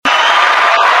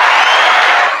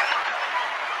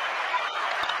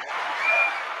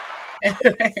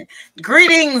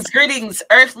Greetings,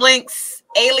 Earthlings,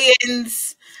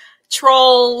 aliens,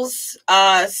 trolls,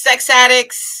 sex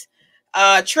addicts,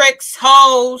 tricks,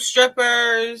 hoes,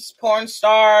 strippers, porn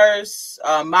stars,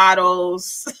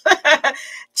 models,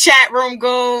 chat room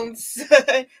goons,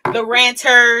 the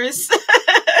ranters.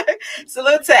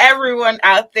 Salute to everyone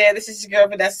out there. This is your girl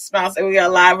Vanessa Smiles, and we are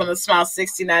live on the Smile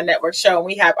 69 Network show. And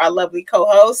we have our lovely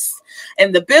co-hosts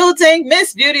in the building,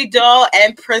 Miss Beauty Doll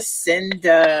and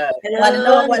Priscinda.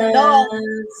 Hello.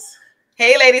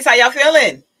 Hey, ladies, how y'all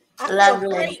feeling?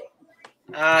 Lovely.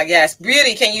 Yes,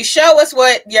 Beauty, can you show us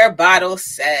what your bottle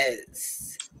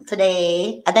says?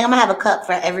 Today, I think I'm gonna have a cup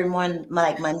for every morning,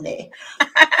 like Monday.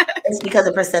 It's because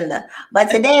of Priscinda. But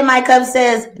today, my cup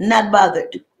says "not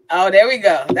bothered." Oh, there we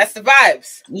go. That's the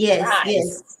vibes. Yes, nice.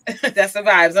 Yes. That's the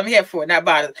vibes. I'm here for it, not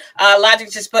bothered.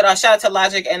 Logic just put shout out to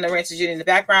Logic and the Rancher Judy in the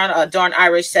background. Dawn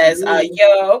Irish says,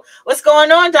 yo, what's going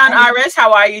on, Dawn Irish?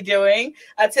 How are you doing?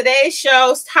 Today's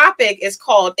show's topic is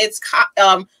called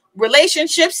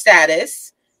relationship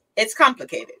status. It's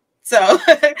complicated. So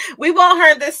we've all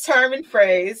heard this term and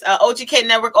phrase. OGK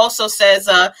Network also says,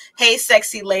 hey,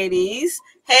 sexy ladies.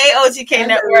 Hey, OGK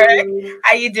Network.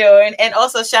 How you doing? And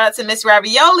also shout out to Miss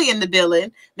Ravioli in the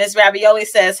building. Miss Ravioli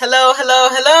says, hello,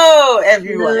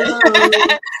 everyone.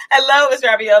 Hello, Miss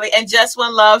Ravioli. And Just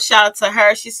One Love, shout out to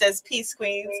her. She says, peace,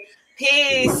 queens.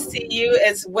 Peace to you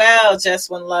as well,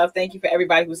 Just One Love. Thank you for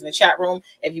everybody who's in the chat room.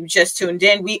 If you just tuned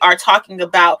in, we are talking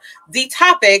about the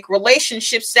topic,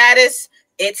 relationship status.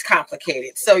 It's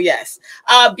complicated. So yes,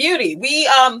 Beauty,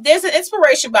 there's an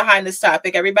inspiration behind this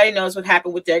topic. Everybody knows what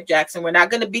happened with Derek Jackson. We're not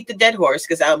going to beat the dead horse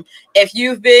because if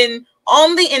you've been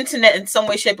on the internet in some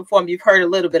way, shape, or form, you've heard a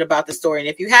little bit about the story. And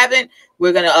if you haven't,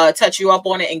 we're going to touch you up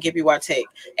on it and give you our take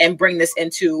and bring this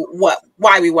into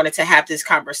why we wanted to have this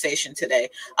conversation today.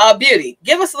 Beauty,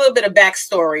 give us a little bit of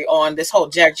backstory on this whole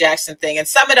Derek Jackson thing and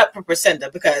sum it up for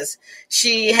Priscinda because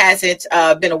she hasn't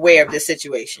been aware of this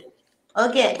situation.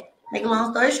 Okay. Make a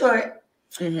long story short.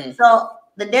 Mm-hmm. So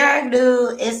the Derek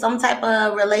dude is some type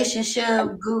of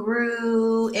relationship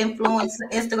guru, influencer,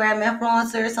 Instagram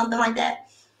influencer, something like that.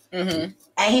 Mm-hmm.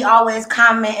 And he always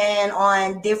commenting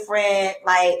on different,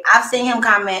 like I've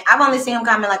only seen him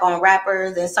comment like on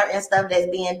rappers and certain stuff that's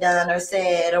being done or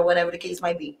said or whatever the case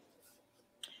might be.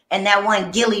 And that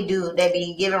one Gilly dude that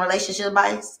be giving relationship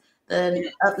advice,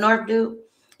 the up north dude.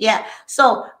 Yeah.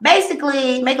 So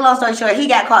basically, make a long story short, he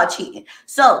got caught cheating.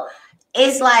 So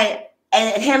it's like,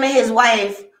 and him and his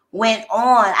wife went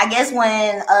on, I guess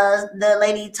when the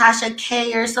lady Tasha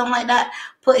K or something like that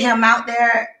put him out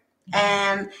there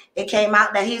and it came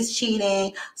out that he's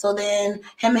cheating. So then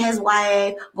him and his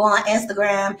wife go on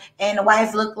Instagram and the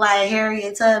wife looked like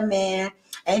Harriet Tubman.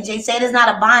 And Jay said it's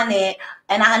not a bonnet.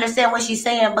 And I understand what she's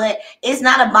saying, but it's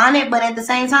not a bonnet. But at the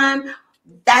same time,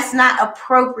 that's not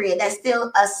appropriate. That's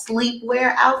still a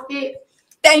sleepwear outfit.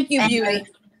 Thank you, Beauty.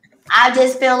 I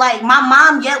just feel like my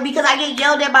mom because I get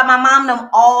yelled at by my mom them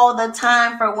all the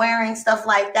time for wearing stuff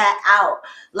like that out.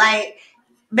 Like,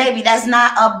 baby, that's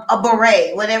not a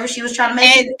beret. Whatever she was trying to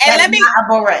make not a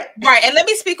beret. Right, and let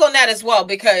me speak on that as well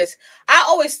because I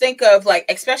always think of like,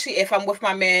 especially if I'm with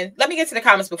my man. Let me get to the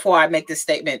comments before I make this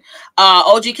statement.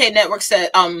 OGK Network said,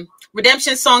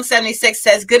 Redemption Song 76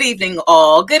 says, good evening,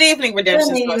 all. Good evening,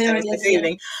 Redemption Song 76. Good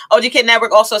evening. OGK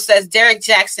Network also says, Derek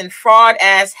Jackson, fraud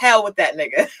as hell with that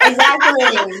nigga.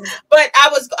 Exactly. But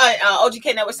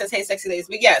OGK Network says, hey, sexy ladies.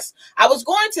 But yes, I was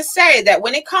going to say that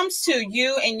when it comes to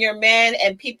you and your man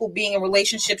and people being in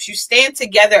relationships, you stand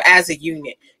together as a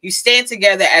unit. You stand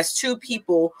together as two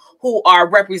people who are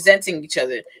representing each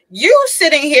other. You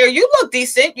sitting here, you look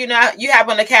decent. You know, you have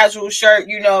on a casual shirt,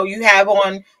 you know, you have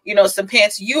on, you know, some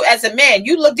pants. You as a man,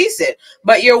 you look decent.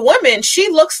 But your woman, she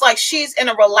looks like she's in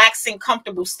a relaxing,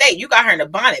 comfortable state. You got her in a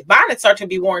bonnet. Bonnets are to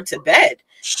be worn to bed.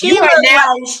 She was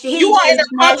like, he just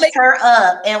snatched her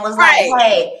up and was like,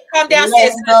 hey, come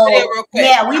downstairs real quick.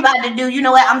 Yeah, we about to do, you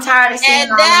know what? I'm tired of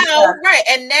seeing all this stuff. Right.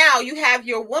 And now you have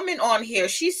your woman on here.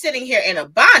 She's sitting here in a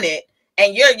bonnet.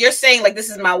 And you're saying like,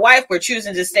 this is my wife. We're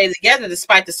choosing to stay together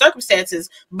despite the circumstances,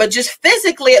 but just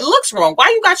physically it looks wrong. Why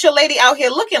you got your lady out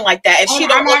here looking like that and she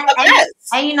don't look the best?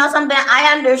 And you know something?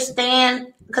 I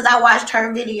understand because I watched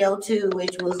her video too,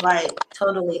 which was like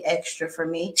totally extra for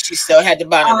me. She still had the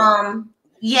bonnet.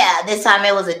 Yeah, this time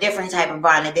it was a different type of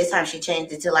bonnet. This time she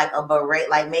changed it to like a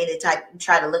beret, like made it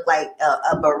try to look like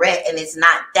a beret, and it's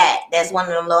not that. That's one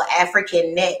of them little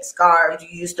African neck scarves you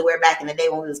used to wear back in the day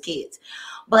when we was kids.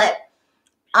 But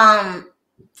I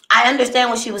understand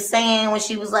what she was saying when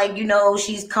she was like, you know,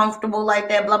 she's comfortable like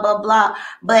that, blah, blah, blah.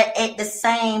 But at the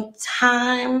same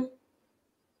time,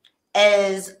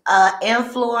 as an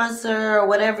influencer or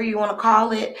whatever you want to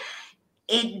call it,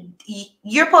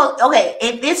 you're supposed, okay,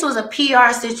 if this was a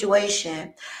PR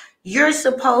situation, you're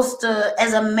supposed to,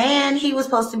 as a man, he was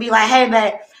supposed to be like, hey,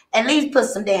 man, at least put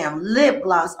some damn lip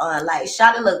gloss on. Like,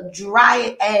 Shawty looked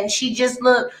dry and she just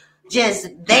looked just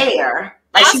there.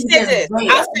 Like,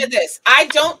 I'll say this. I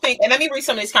don't think, and let me read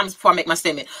some of these comments before I make my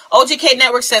statement. OGK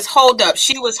Network says, hold up,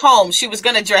 she was home. She was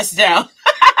going to dress down.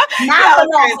 Not for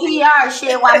no PR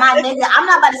shit while my nigga, I'm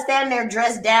not about to stand there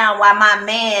dressed down while my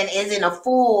man is in a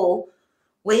full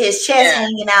with his chest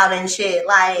hanging out and shit.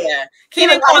 Like, he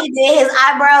did his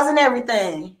eyebrows and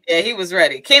everything. Yeah, he was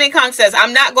ready. Kenan Kong says,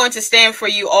 I'm not going to stand for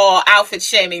you all outfit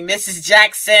shaming, Mrs.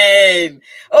 Jackson.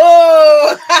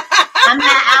 Oh, I'm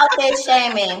not outfit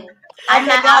shaming. I'm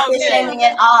not outfit shaming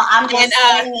at all. I'm just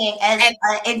saying,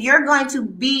 if you're going to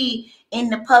be in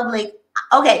the public,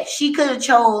 okay, she could have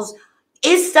chose.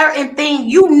 It's certain thing,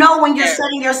 you know, when you're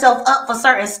setting yourself up for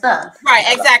certain stuff. Right,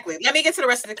 exactly. Let me get to the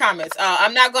rest of the comments.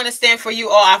 I'm not going to stand for you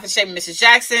all outfit shaming, Mrs.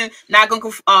 Jackson. Not going to.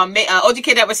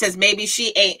 OGK Network says maybe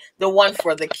she ain't the one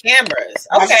for the cameras.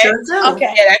 Okay. That's true too.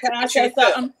 Okay. Yeah, Can I say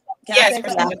something?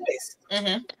 Yes.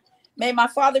 Mm-hmm. May my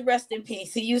father rest in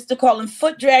peace. He used to call them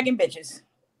foot dragging bitches.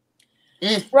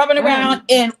 Rubbing around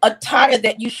in attire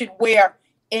that you should wear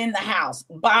in the house.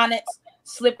 Bonnets,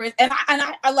 slippers. And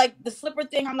I like the slipper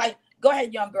thing. I'm like, go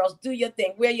ahead, young girls, do your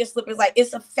thing. Wear your slippers. Like,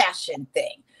 it's a fashion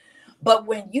thing. But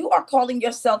when you are calling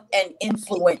yourself an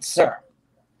influencer,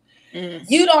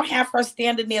 you don't have her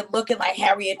standing there looking like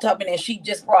Harriet Tubman and she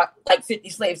just brought like 50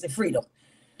 slaves to freedom.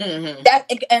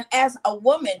 And as a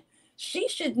woman, she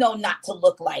should know not to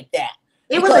look like that.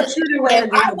 It was a cuter way.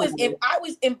 If I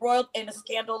was embroiled in a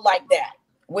scandal like that,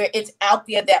 where it's out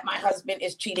there that my husband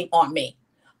is cheating on me,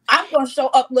 I'm gonna show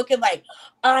up looking like,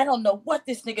 I don't know what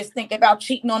this nigga's thinking about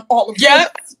cheating on all of you.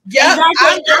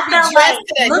 Exactly.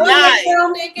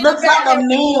 Looks like a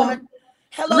meme.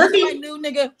 Hello, my new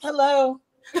nigga. Hello.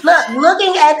 Look,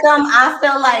 looking at them, I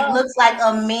feel like looks like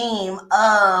a meme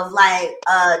of like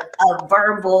a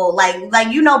verbal,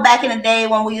 like you know, back in the day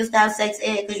when we used to have sex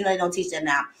ed, because you know they don't teach that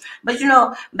now. But you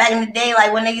know, back in the day,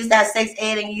 like when they used to have sex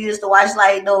ed and you used to watch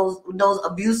like those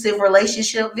abusive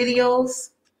relationship videos.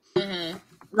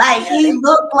 Like he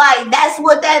looked like that's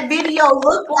what that video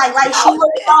looked like. Like she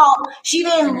looked all, she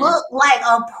didn't look like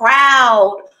a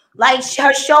proud. Like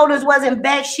her shoulders wasn't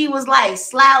back. She was like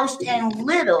slouched and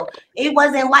little. It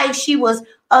wasn't like she was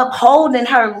upholding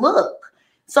her look.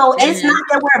 So it's not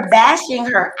that we're bashing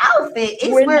her outfit.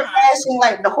 We're bashing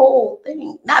like the whole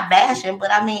thing. Not bashing,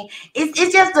 but I mean,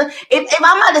 it's just if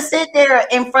I'm about to sit there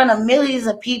in front of millions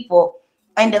of people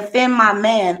and defend my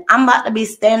man, I'm about to be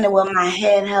standing with my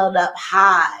head held up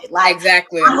high. Like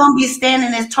exactly. I'm gonna be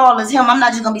standing as tall as him. I'm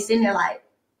not just gonna be sitting there like.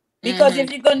 Because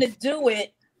if you're gonna do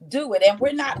it. And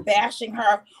we're not bashing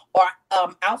her or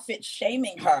outfit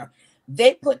shaming her.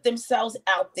 They put themselves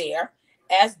out there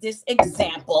as this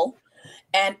example,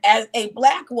 and as a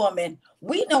Black woman,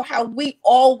 we know how we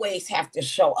always have to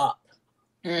show up.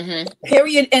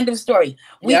 Period. End of story.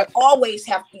 We always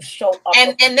have to show up.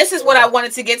 And this is what I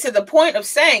wanted to get to the point of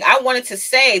saying. I wanted to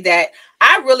say that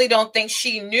I really don't think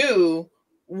she knew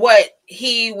what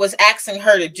he was asking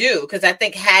her to do, because I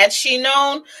think had she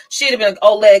known, she'd have been like,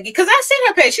 oh, leg, because I seen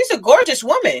her page. She's a gorgeous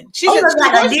woman. She's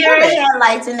like a deer in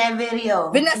headlights in that video.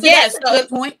 Vanessa, that's a good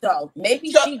point though.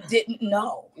 Maybe she didn't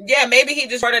know. Yeah, maybe he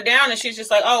just wrote her down and she's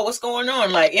just like, oh, what's going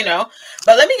on? Like, you know.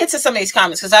 But let me get to some of these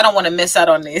comments because I don't want to miss out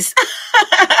on these.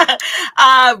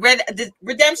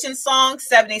 Redemption Song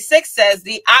 76 says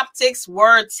the optics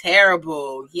were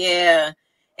terrible. Yeah.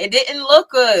 It didn't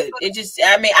look good. It just,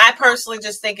 I mean, I personally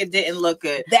just think it didn't look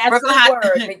good. That's the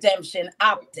word, redemption,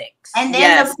 optics. And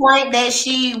then the point that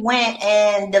she went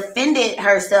and defended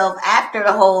herself after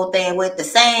the whole thing with the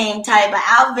same type of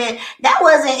outfit, that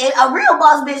wasn't it. A real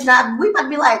boss bitch. Now we might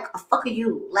be like, fuck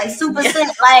you, like super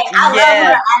sense. Like I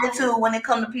love her attitude when it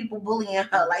comes to people bullying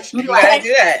her. Like she you gotta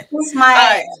do that. It's my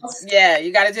ass. Yeah,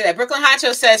 you gotta do that. Brooklyn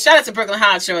Honcho says, shout out to Brooklyn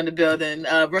Honcho in the building.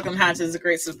 Brooklyn Honcho is a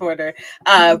great supporter.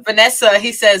 Vanessa,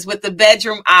 he says, with the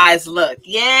bedroom eyes look.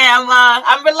 Yeah,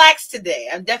 I'm relaxed today.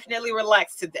 I'm definitely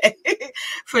relaxed today.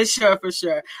 For sure.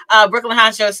 Brooklyn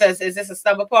Honcho says, is this a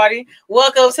slumber party?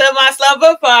 Welcome to my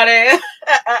slumber party.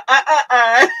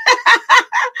 I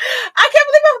can't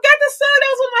believe I forgot this song. That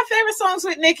was one of my favorite songs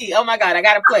with Nicki. Oh my God, I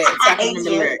gotta play it. So I can remember the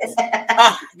lyrics.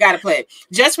 Gotta play it.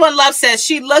 Just One Love says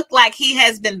she looked like he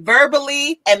has been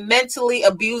verbally and mentally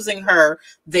abusing her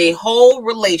the whole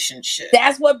relationship.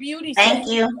 That's what Beauty said. Thank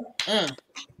you. I'm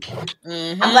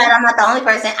glad I'm not the only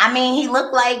person. I mean, he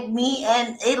looked like me,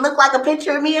 and it looked like a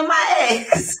picture of me and my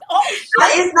ex. Oh, shit.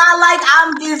 It's not like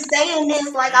I'm just saying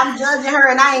this like I'm judging her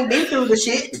and I ain't been through the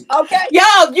shit. Okay. Yo,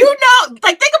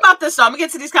 like, think about this. So I'm gonna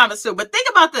get to these comments too, but think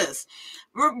about this.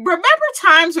 Remember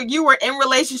times when you were in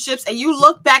relationships and you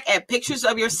look back at pictures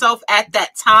of yourself at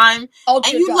that time, and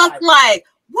you look like,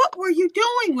 what were you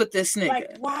doing with this nigga?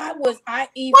 Like, why was I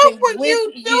even? What were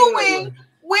you doing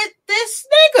with this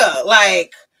nigga?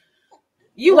 Like,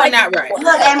 you are not right.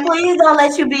 Look, and please don't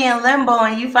let you be in limbo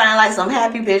and you find like some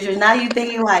happy pictures. Now you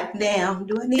thinking like, damn,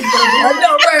 do I need to go? I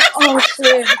know, right? Oh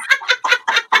shit.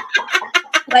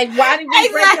 Like, why did we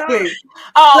break up?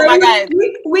 Oh my God.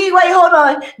 We wait, hold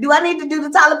on. Do I need to do the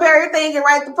Tyler Perry thing and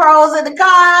write the pros and the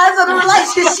cons of the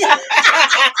relationship?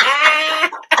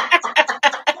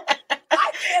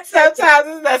 Sometimes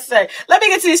it's necessary. Let me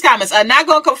get to these comments. Not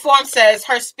Gonna Conform says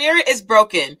her spirit is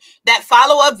broken. That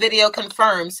follow-up video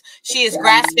confirms she is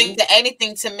grasping to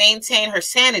anything to maintain her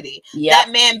sanity. Yep.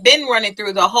 That man been running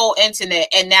through the whole internet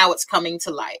and now it's coming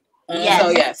to light. Yes. So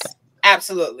yes,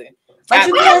 absolutely. But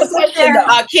you can't sit there.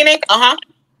 Kenan,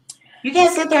 You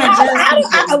can't sit there and judge.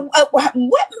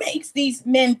 What makes these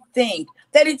men think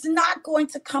that it's not going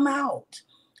to come out?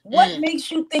 What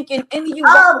makes you think in any of you?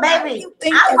 Oh, baby,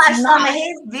 I watched some of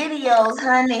his videos,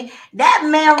 honey. That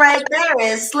man right there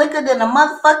is slicker than a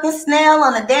motherfucking snail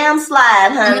on a damn slide,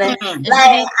 honey.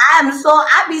 Like,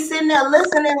 I be sitting there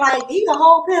listening like he a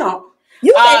whole pimp.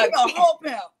 You think he a whole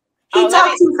pimp? He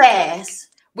talk too fast.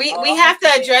 We have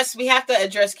to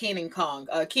address Kenan Kong.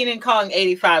 Kenan Kong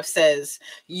 85 says,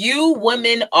 "You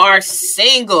women are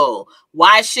single.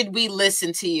 Why should we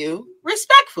listen to you?"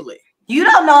 Respectfully. You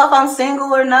don't know if I'm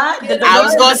single or not. I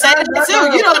was going to say that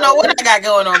too. You don't know what I got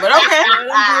going on, but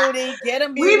okay. Get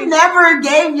him, beauty. We've never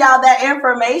gave y'all that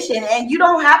information, and you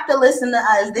don't have to listen to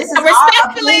us. This is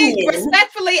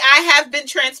respectfully, I have been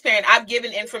transparent. I've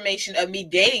given information of me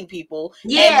dating people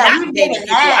and not dating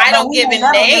people. I don't give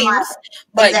names,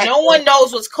 but no one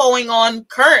knows what's going on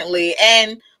currently.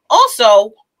 And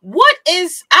also, what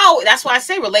is out? That's why I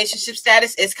say relationship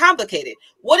status is complicated.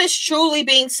 What is truly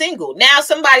being single? Now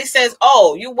somebody says,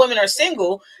 "Oh, you women are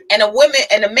single," and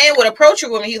a man would approach a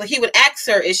woman. He would ask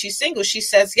her, "Is she single?" She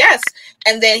says yes,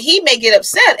 and then he may get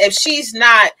upset if she's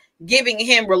not giving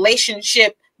him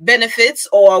relationship benefits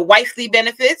or wifely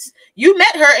benefits. You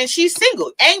met her and she's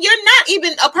single, and you're not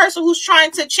even a person who's trying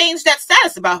to change that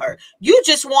status about her. You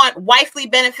just want wifely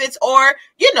benefits, or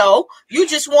you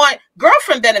just want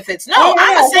girlfriend benefits. No,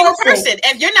 I'm a single person.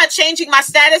 If you're not changing my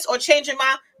status or changing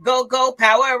my go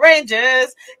Power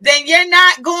Rangers, then you're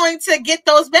not going to get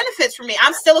those benefits from me.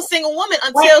 I'm still a single woman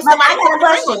until somebody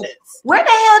gets singleness. Where the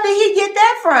hell did he get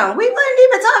that from? We wasn't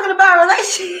even talking about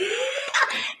relationships.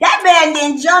 That man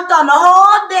then jumped on the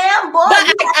whole damn board. But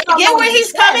I get where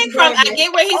he's coming from. I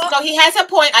get where he has a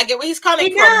point. I get where he's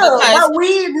coming from. But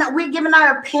we giving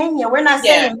our opinion. We're not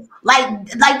saying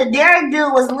like the Derek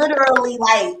dude was literally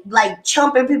like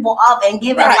chumping people off and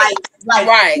giving like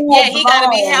right. Yeah, he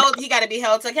gotta be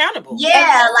held accountable.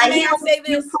 Yeah, like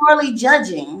he's poorly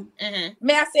judging. Mm-hmm.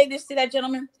 May I say this to that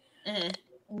gentleman? Mm-hmm.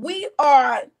 We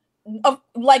are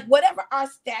like whatever our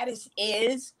status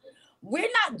is. We're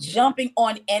not jumping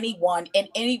on anyone in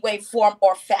any way, form,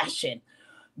 or fashion.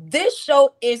 This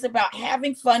show is about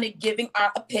having fun and giving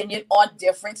our opinion on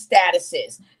different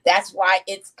statuses. That's why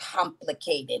it's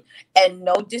complicated. And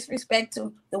no disrespect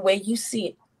to the way you see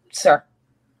it, sir.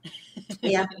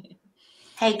 Yeah.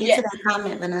 Hey, get to that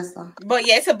comment, Vanessa. But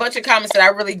yeah, it's a bunch of comments that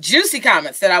are really juicy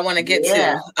comments that I want to get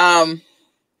to.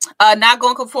 Not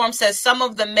Gonna Conform says some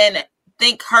of the men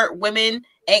think hurt women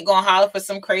ain't gonna holler for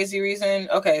some crazy reason.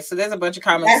 Okay, so there's a bunch of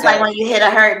comments. That's like when you hit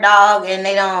a hurt dog and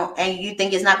and you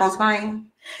think it's not gonna scream.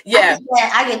 Yeah,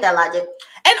 I get that logic.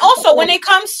 And also when it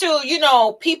comes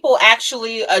to, people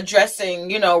actually addressing,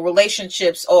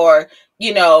 relationships or,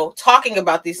 talking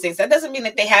about these things, that doesn't mean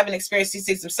that they haven't experienced these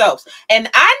things themselves. And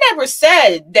I never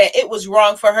said that it was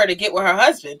wrong for her to get with her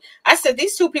husband. I said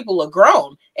these two people are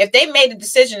grown. If they made the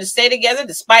decision to stay together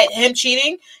despite him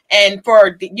cheating, and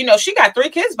she got 3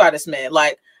 kids by this man,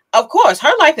 like, of course,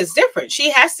 her life is different.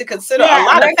 She has to consider a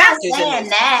lot of factors in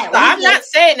this. So I'm not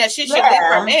saying that she should leave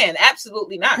her man.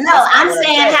 Absolutely not. No, I'm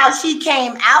saying how she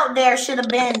came out there should have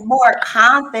been more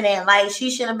confident. Like,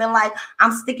 she should have been like,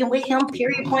 I'm sticking with him,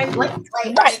 period, point blank.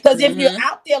 Like, right, because if you're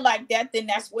out there like that, then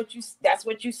that's what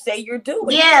you say you're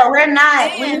doing. Yeah, we're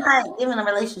not giving a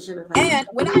relationship. And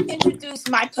when I introduced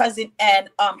my cousin and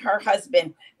her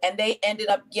husband, and they ended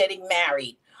up getting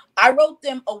married, I wrote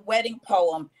them a wedding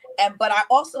poem. But I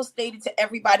also stated to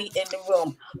everybody in the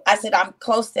room, I said, I'm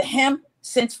close to him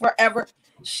since forever.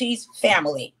 She's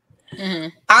family.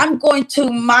 I'm going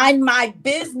to mind my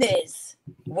business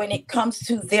when it comes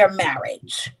to their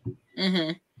marriage.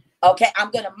 Okay, I'm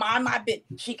going to mind my business.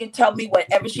 She can tell me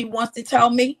whatever she wants to tell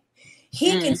me.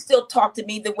 He can still talk to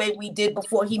me the way we did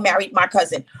before he married my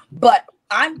cousin. But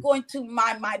I'm going to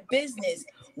mind my business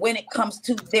when it comes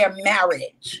to their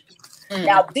marriage.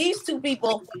 Now, these two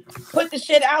people put the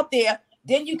shit out there.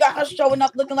 Then you got her showing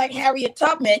up looking like Harriet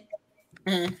Tubman.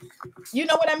 You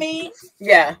know what I mean?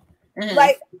 Yeah.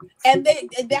 Like, and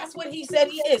that's what he said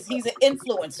he is. He's an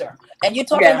influencer. And you're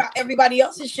talking about everybody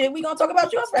else's shit. We're going to talk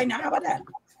about yours right now. How about that?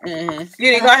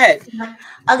 Beauty, go ahead.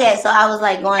 Okay, so I was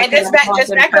like going. And just back up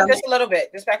just a little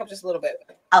bit. Just back up just a little bit.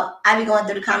 Oh, I be going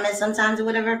through the comments sometimes or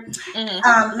whatever.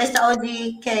 Mr.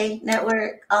 OGK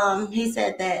Network, he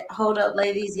said that, hold up,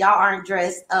 ladies, y'all aren't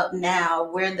dressed up now.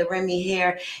 Wear the Remy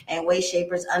hair and waist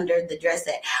shapers under the dress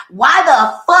set. Why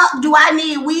the fuck do I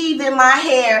need weave in my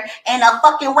hair and a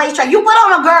fucking waist train? You put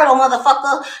on a girdle,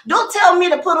 motherfucker. Don't tell me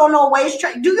to put on no waist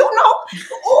train. Do you know?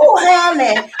 Oh,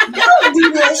 honey, don't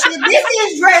do that shit. This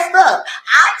is dressed up.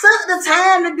 I took the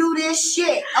time to do this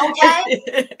shit, okay?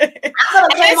 I could have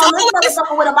came on this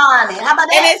motherfucker with a bonnet. How about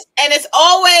that? And it's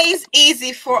always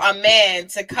easy for a man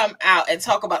to come out and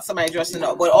talk about somebody dressing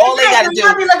up, but all they gotta do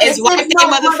is wipe their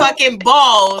motherfucking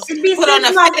balls, put on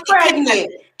a fanny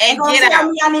and get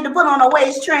out. I need to put on a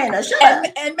waist trainer. Shut up.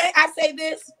 And may I say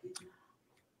this?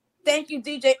 Thank you,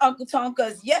 DJ Uncle Tom,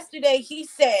 because yesterday he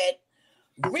said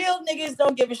real niggas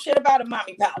don't give a shit about a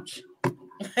mommy pouch.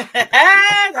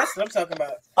 That's what I'm talking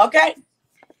about. Okay.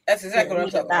 That's exactly what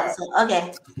I'm talking about.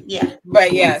 Okay, yeah.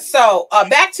 But yeah, so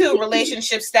back to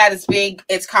relationship status being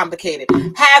it's complicated.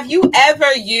 Have you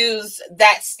ever used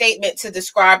that statement to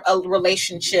describe a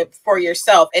relationship for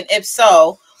yourself? And if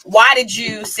so, why did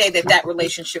you say that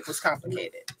relationship was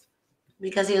complicated?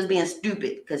 Because he was being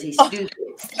stupid. Because he's stupid.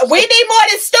 We need more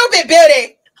than stupid,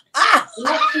 Beauty.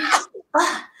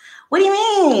 What do you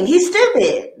mean? He's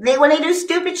stupid. When they do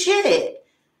stupid shit.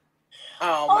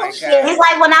 Oh my God. It's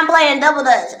like when I'm playing double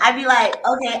dutch. I be like,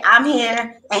 okay, I'm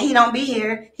here and he don't be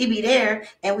here. He be there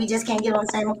and we just can't get on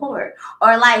the same accord.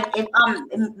 Or like if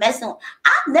I'm messing,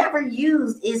 I've never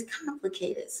used is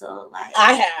complicated. So like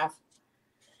I have.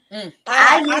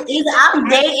 Either I'm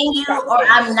dating you or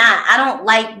I'm not. I don't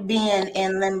like being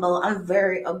in limbo. I'm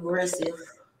very aggressive.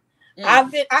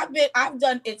 I've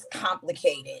done it's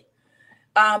complicated.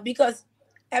 Because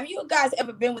have you guys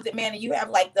ever been with a man and you have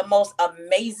like the most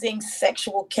amazing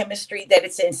sexual chemistry that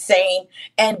it's insane,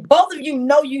 and both of you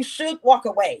know you should walk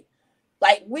away?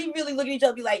 Like we really look at each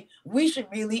other and be like, we should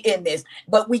really end this,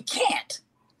 but we can't.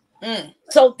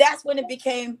 So that's when it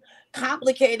became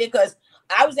complicated because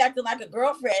I was acting like a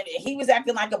girlfriend and he was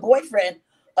acting like a boyfriend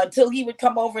until he would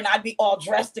come over and I'd be all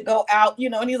dressed to go out, you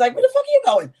know, and he's like, where the fuck are you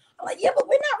going? I'm like, yeah, but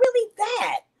we're not really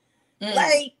that.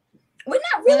 Like, we're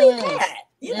not really that,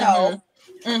 you know.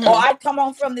 Or I'd come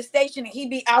home from the station and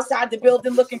he'd be outside the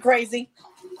building looking crazy.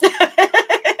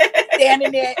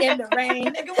 Standing there in the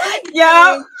rain. Nigga, why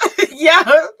yeah.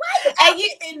 And you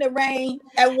in the rain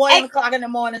at 1 o'clock in the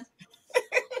morning.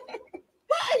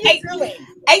 What are you doing?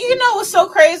 And you know what's so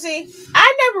crazy?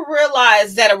 I never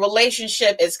realized that a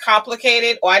relationship is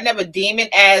complicated, or I never deem it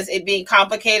as it being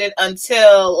complicated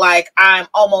until like I'm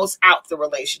almost out the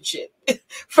relationship.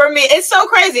 For me, it's so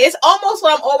crazy. It's almost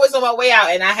when I'm always on my way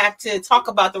out and I have to talk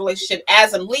about the relationship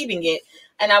as I'm leaving it.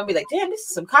 And I'll be like, damn, this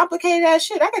is some complicated ass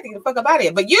shit. I got to get the fuck up out of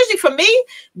here. But usually for me,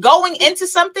 going into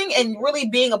something and really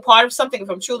being a part of something, if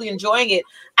I'm truly enjoying it,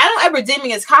 I don't ever deem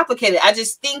it as complicated. I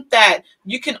just think that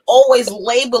you can always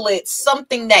label it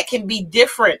something that can be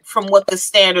different from what the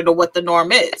standard or what the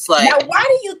norm is. Like, now, why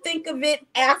do you think of it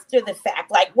after the fact?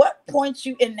 Like, what points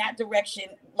you in that direction,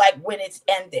 like when it's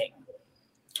ending?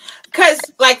 Because,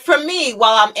 like, for me,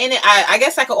 while I'm in it, I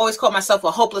guess I could always call myself a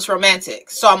hopeless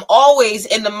romantic. So I'm always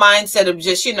in the mindset of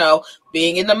just, you know,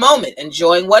 being in the moment,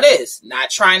 enjoying what is, not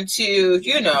trying to,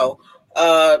 you know,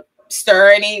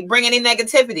 bring any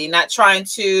negativity, not trying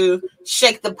to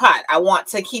shake the pot. I want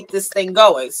to keep this thing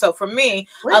going. So for me,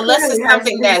 unless it's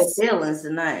something that's feelings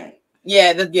tonight.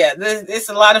 Yeah, there's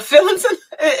a lot of feelings.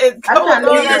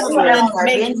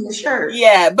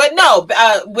 Yeah, but no,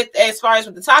 as far as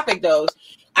the topic goes,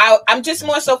 I'm just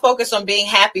more so focused on being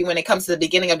happy when it comes to the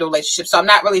beginning of the relationship. So I'm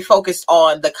not really focused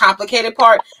on the complicated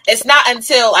part. It's not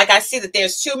until like I see that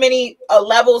there's too many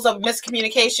levels of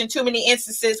miscommunication, too many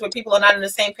instances where people are not on the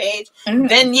same page.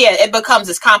 Then yeah, it becomes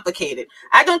as complicated.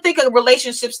 I don't think a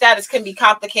relationship status can be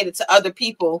complicated to other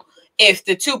people if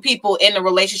the two people in the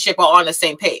relationship are on the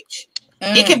same page.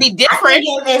 It can be different. I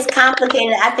think it's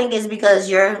complicated. I think it's because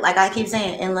you're, like I keep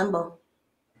saying, in limbo.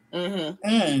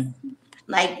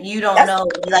 Like you don't know,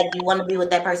 like you want to be with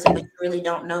that person, but you really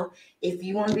don't know if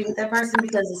you want to be with that person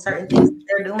because of certain things that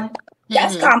they're doing.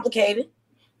 That's complicated.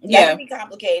 Yeah, that can be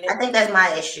complicated. I think that's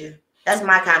my issue. That's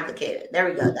my complicated. There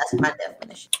we go. That's my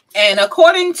definition. And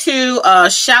according to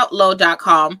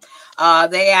shoutlow.com,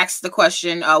 they asked the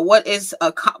question, what is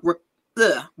a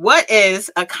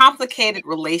complicated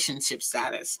relationship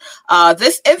status?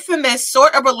 This infamous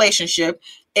sort of relationship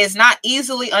is not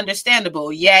easily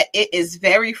understandable, yet it is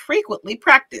very frequently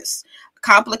practiced.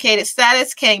 Complicated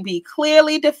status can be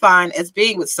clearly defined as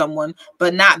being with someone,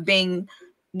 but not being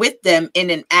with them in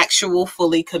an actual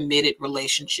fully committed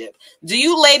relationship. Do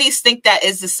you ladies think that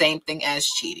is the same thing as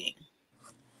cheating?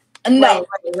 No.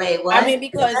 Wait, what? I mean,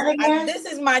 because this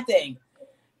is my thing.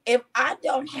 If I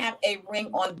don't have a ring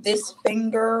on this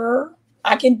finger,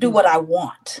 I can do what I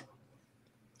want.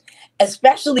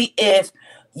 Especially if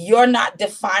you're not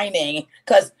defining,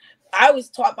 because I was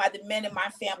taught by the men in my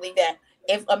family that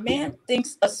if a man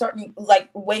thinks a certain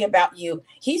way about you,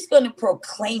 he's going to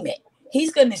proclaim it.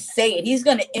 He's going to say it. He's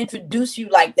going to introduce you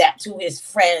like that to his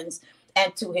friends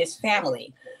and to his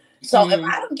family. So if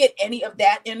I don't get any of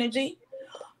that energy,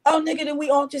 oh, nigga, then we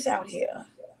all just out here.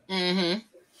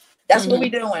 That's what we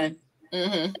doing.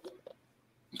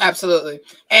 Absolutely.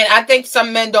 And I think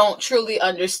some men don't truly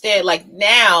understand. Like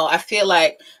now, I feel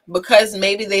like because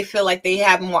maybe they feel like they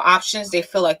have more options, they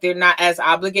feel like they're not as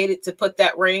obligated to put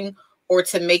that ring or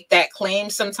to make that claim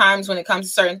sometimes when it comes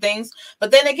to certain things.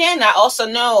 But then again, I also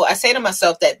know, I say to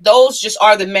myself that those just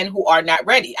are the men who are not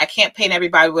ready. I can't paint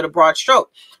everybody with a broad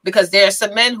stroke, because there are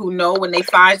some men who know when they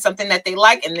find something that they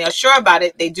like and they're sure about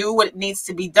it, they do what needs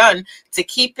to be done to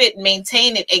keep it,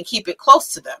 maintain it, and keep it close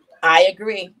to them. I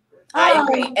agree.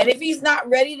 And if he's not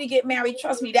ready to get married,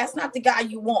 trust me, that's not the guy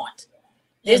you want.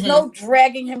 There's no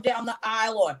dragging him down the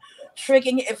aisle or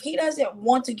tricking. If he doesn't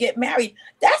want to get married,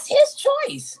 that's his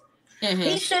choice.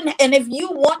 He shouldn't. And if you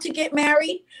want to get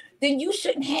married, then you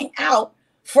shouldn't hang out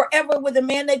forever with a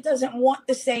man that doesn't want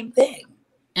the same thing.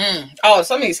 Oh,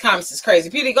 some of these comments is crazy.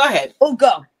 Beauty, go ahead. Oh,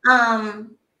 go.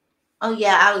 Oh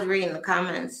yeah, I was reading the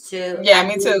comments too. Yeah,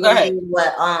 me too. Go ahead.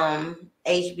 What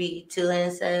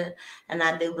HB2N said, and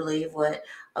I do believe what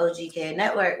OGK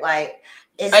Network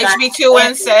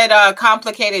HB2N said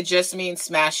complicated just means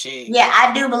smashing. Yeah,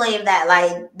 I do believe that,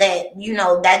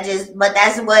 but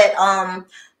that's what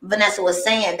Vanessa was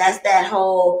saying. That's that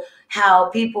whole how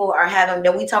people are having,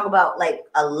 that we talk about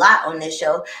a lot on this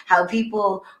show, how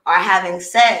people are having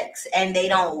sex and they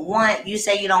don't want, you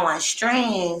say you don't want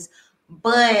strings,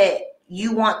 but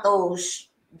you want those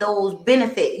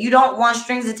benefits. You don't want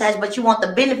strings attached, but you want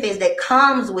the benefits that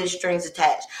comes with strings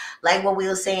attached. Like what we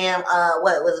were saying,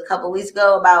 what was a couple weeks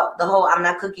ago about the whole, I'm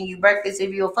not cooking you breakfast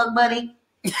if you're a fuck buddy.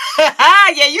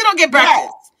 Yeah, you don't get breakfast.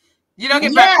 Yes. You don't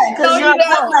get breakfast. Because you're a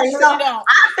fuck buddy. So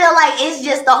I feel like it's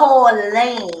just the whole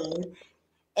lane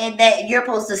and that you're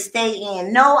supposed to stay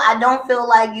in. No, I don't feel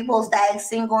like you're supposed to act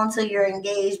single until you're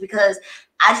engaged, because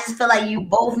I just feel like you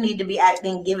both need to be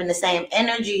acting, giving the same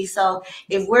energy. So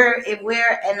if we're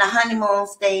in the honeymoon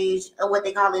stage, or what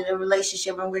they call it, a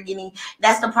relationship, and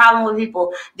that's the problem with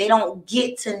people. They don't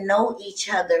get to know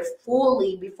each other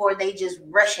fully before they just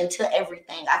rush into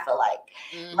everything. I feel like,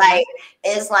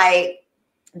 it's like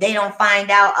they don't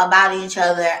find out about each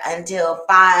other until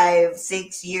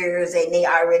 5-6 years, and they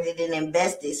already done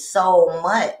invested so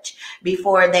much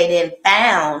before they then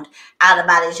found out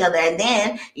about each other. And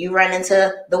then you run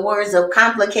into the words of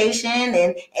complication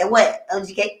and what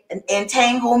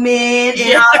entanglement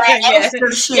and all that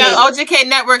extra shit. Yeah, OGK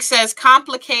Network says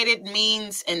complicated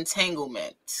means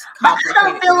entanglement. But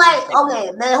I don't feel like,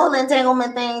 the whole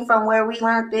entanglement thing, from where we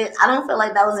learned it, I don't feel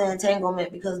like that was an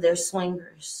entanglement because they're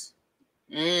swingers.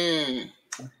 Well,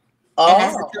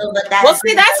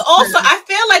 see, that's also, I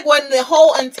feel like when the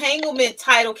whole entanglement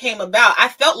title came about, I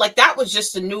felt like that was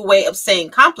just a new way of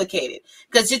saying complicated,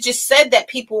 because it just said that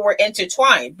people were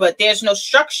intertwined, but there's no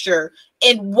structure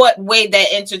in what way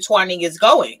that intertwining is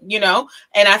going,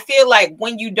 and I feel like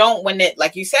when it,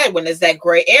 like you said, when there's that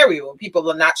gray area where people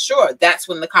are not sure, that's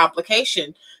when the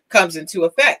complication comes into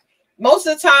effect. Most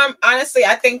of the time, honestly,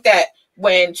 I think that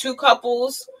when two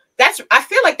couples, I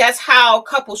feel like that's how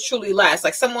couples truly last.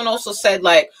 Like someone also said,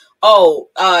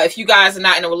 if you guys are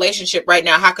not in a relationship right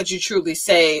now, how could you truly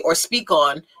say or speak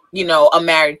on, a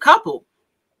married couple?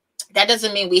 That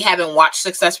doesn't mean we haven't watched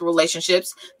successful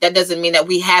relationships. That doesn't mean that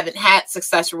we haven't had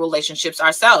successful relationships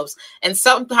ourselves. And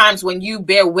sometimes when you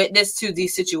bear witness to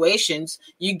these situations,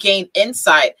 you gain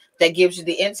insight that gives you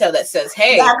the intel that says,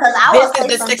 hey, this is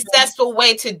the successful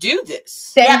way to do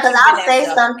this. Yeah, because I'll say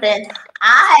something.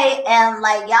 I am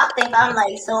like, y'all think I'm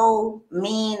like so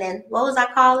mean and what was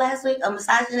I called last week? A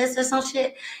misogynist or some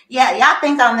shit? Yeah, y'all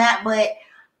think I'm that, but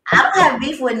I don't have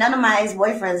beef with none of my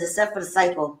ex-boyfriends except for the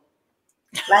cycle.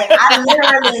 Like, I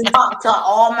literally talk to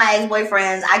all my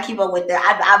ex-boyfriends. I keep up with them.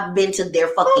 I've been to their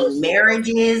fucking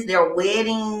marriages, their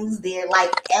weddings, their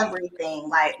like everything.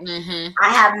 Like, I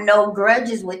have no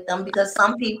grudges with them because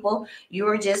some people you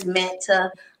were just meant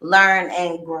to learn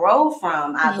and grow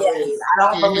from. I believe. I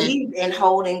don't believe in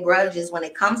holding grudges when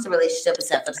it comes to relationships,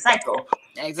 except for the cycle.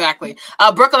 Exactly.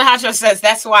 Brooklyn Honcho says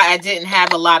that's why I didn't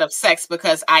have a lot of sex,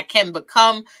 because I can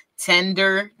become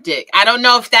tender dick. I don't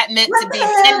know if that meant to be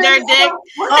tender dick,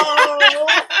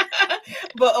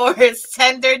 but or it's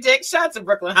tender dick. Shout out to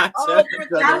Brooklyn Honcho. Oh,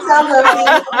 I'm so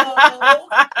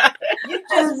you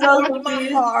just broke my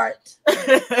heart.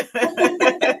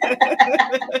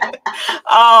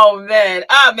 Oh man,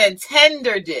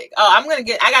 tender dick. Oh, I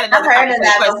got another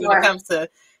question when it comes to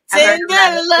tender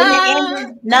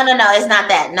love. No, it's not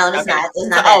that. No, it's not. It's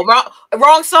not. Oh,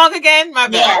 wrong song again. My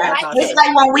bad. Yeah, it's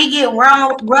like when we get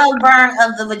rug burn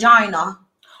of the vagina.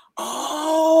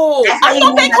 Oh, I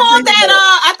thought they called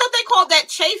that. I thought they called that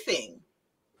chafing.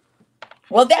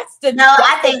 Well, that's the no.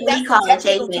 I think we call it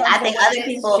chafing. I think other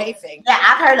people. Chafing. Yeah,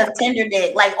 I've heard of tender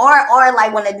dick, like or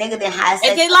like when a nigga didn't have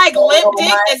sex. Is it like limp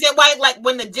dick? Is it like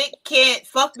when the dick can't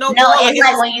fuck no? No, it's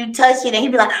like when you touch it and he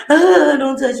be like,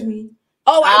 "Don't touch me."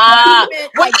 Oh,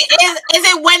 is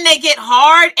it when they get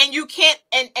hard and you can't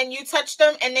and you touch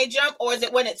them and they jump, or is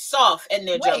it when it's soft and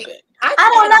they're jumping? I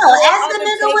don't know. Ask the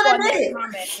nigga what it is.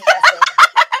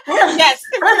 Yes,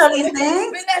 I know these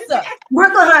things. Vanessa,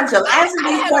 Brooklyn Honcho, answer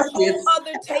these questions. I have a whole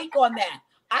other take on that.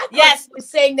 I thought you were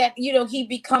saying that he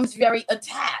becomes very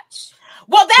attached.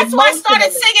 Well, that's why I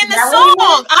started singing the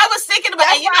song. I was thinking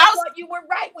about it. I thought you were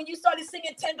right when you started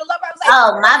singing Tender Love. I was like,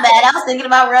 oh, my bad. I was thinking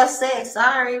about Rough Sex.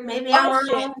 Sorry. Maybe I'm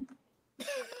wrong.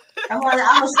 I'm going to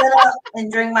shut up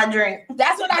and drink my drink.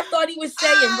 That's what I thought he was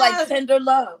saying, like Tender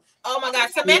Love. Oh my God.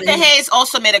 Samantha Hayes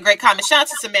also made a great comment. Shout out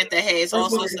to Samantha Hayes,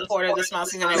 also a supporter of the Small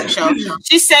Season Network show.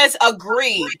 She says,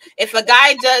 agreed. If a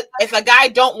guy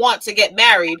don't want to get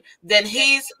married, then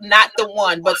he's not the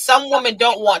one. But some women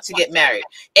don't want to get married.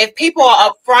 If people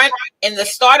are upfront in the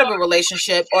start of a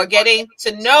relationship or getting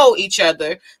to know each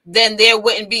other, then there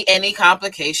wouldn't be any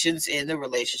complications in the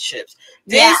relationships.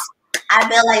 I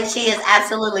feel like she is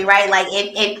absolutely right. Like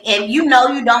if you know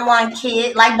you don't want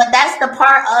kids, like, but that's the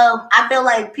part of, I feel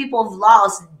like people have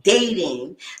lost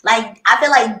dating. Like, I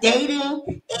feel like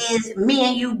dating is me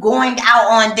and you going out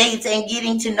on dates and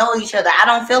getting to know each other. I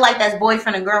don't feel like that's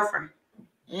boyfriend and girlfriend.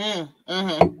 I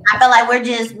feel like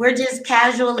we're just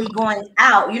casually going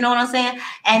out. You know what I'm saying?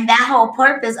 And that whole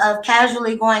purpose of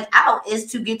casually going out is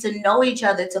to get to know each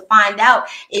other, to find out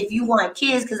if you want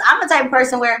kids. Because I'm the type of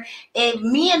person where if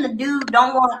me and the dude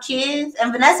don't want kids,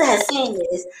 and Vanessa has seen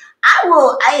this, I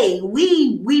will. Hey,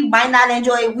 we might not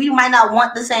enjoy it. We might not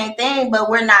want the same thing, but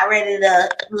we're not ready to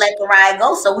let the ride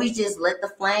go. So we just let the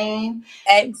flame,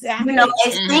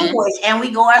 extinguish, and we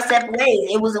go our separate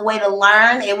ways. It was a way to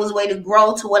learn. It was a way to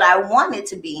grow to what I wanted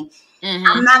to be.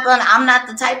 I'm not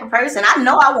the type of person. I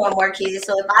know I want more kids.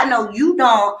 So if I know you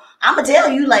don't, I'm gonna tell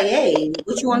you like, hey,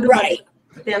 what you want to do? Right.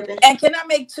 And can I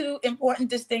make two important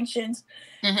distinctions?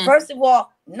 First of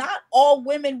all, not all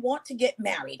women want to get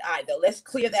married either. Let's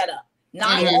clear that up.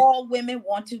 Not all women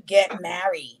want to get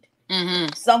married.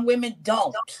 Some women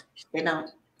don't. They don't.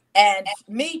 And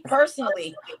me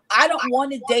personally, I don't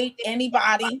want to date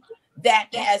anybody that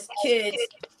has kids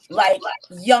like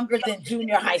younger than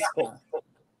junior high school.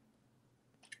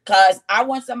 Because I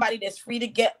want somebody that's free to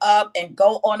get up and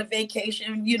go on a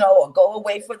vacation, or go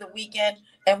away for the weekend.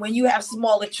 And when you have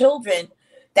smaller children,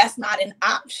 that's not an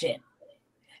option.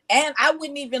 And I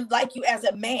wouldn't even like you as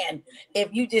a man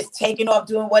if you just taking off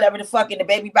doing whatever the fuck and the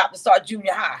baby about to start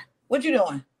junior high. What you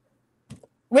doing?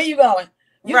 Where you going?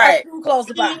 You right. Too close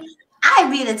to buy. I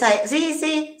be the type. See,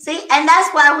 and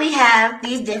that's why we have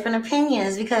these different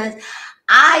opinions, because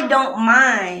I don't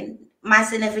mind my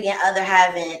significant other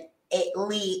having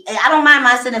I don't mind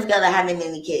my significant other having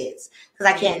any kids, because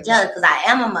I can't judge, because I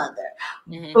am a mother.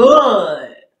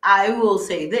 But I will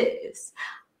say this.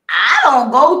 I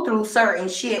don't go through certain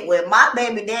shit with my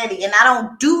baby daddy, and I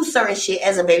don't do certain shit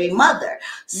as a baby mother.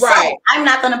 So I'm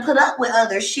not gonna put up with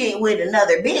other shit with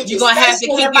another bitch. You're gonna have to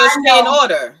keep your shit in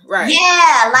order, right?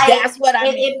 Yeah, like that's what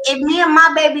I mean. If me and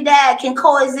my baby dad can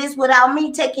coexist without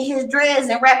me taking his dreads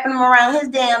and wrapping them around his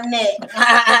damn neck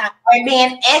or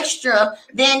being extra,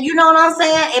 then you know what I'm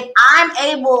saying? If I'm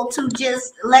able to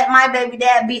just let my baby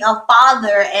dad be a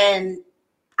father, and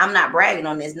I'm not bragging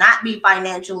on this, not be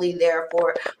financially there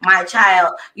for my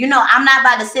child, you know, I'm not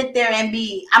about to sit there and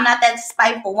I'm not that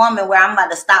spiteful woman where I'm about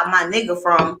to stop my nigga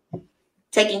from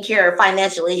taking care of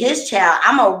financially his child.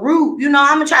 I'm a root, you know,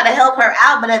 I'm gonna try to help her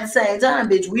out, but at the same time,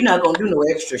 bitch, we not gonna do no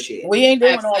extra shit. We ain't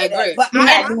doing all of that. But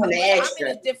I'm in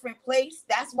a different place.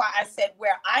 That's why I said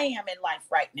where I am in life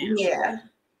right now. Yeah.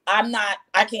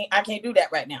 I can't do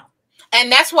that right now.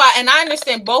 And that's why, and I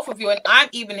understand both of you, and I'm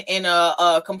even in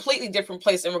a completely different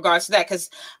place in regards to that, because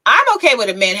I'm okay with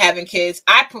a man having kids.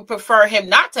 I prefer him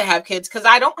not to have kids because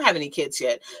I don't have any kids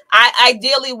yet. I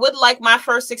ideally would like my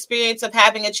first experience of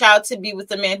having a child to be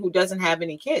with a man who doesn't have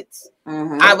any kids.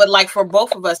 Mm-hmm. I would like for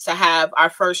both of us to have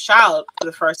our first child for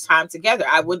the first time together.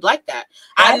 I would like that.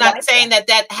 I'm not saying that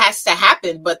has to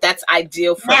happen, but that's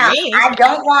ideal for me. I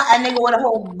don't want a nigga with a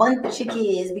whole bunch of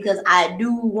kids because I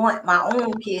do want my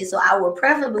own kids. So I would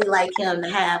preferably like him to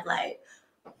have like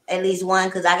at least one,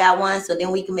 because I got one, so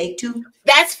then we can make two.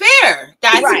 That's fair.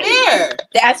 That's fair.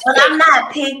 But I'm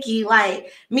not picky.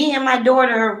 Like, me and my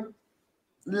daughter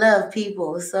love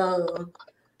people, so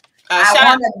I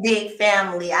want a big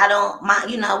family. I don't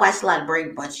mind, you know, I watch a lot of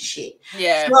Brady Bunch of shit.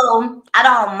 Yeah. So I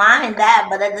don't mind that,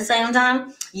 but at the same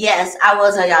time, yes, I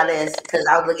will tell y'all this because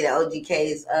I was looking at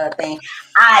OGK's thing.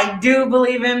 I do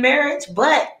believe in marriage,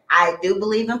 but I do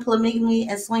believe in polygamy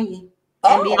and swinging.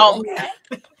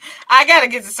 I gotta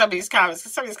get to some of these comments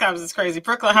because some of these comments is crazy.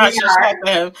 Brooklyn Hart just talked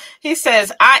to him. He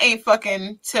says, "I ain't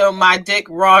fucking till my dick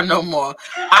raw no more.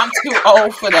 I'm too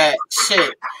old for that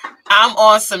shit. I'm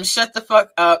on some shut the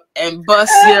fuck up and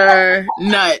bust your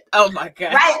nut." Oh my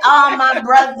god! Right on, my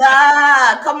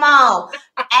brother. Come on,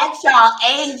 at y'all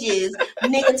ages,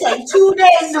 nigga, take 2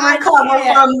 days to recover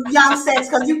from young sex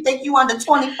because you think you under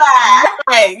 25.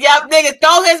 Hey, yep, nigga,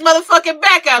 throw his motherfucking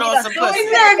back out on some pussy.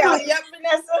 Exactly. Yep,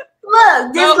 Vanessa.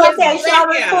 Look, dislocate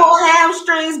Charlotte, pull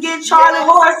hamstrings, get Charlie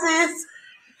horses.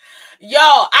 Yo,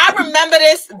 I remember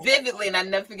this vividly, and I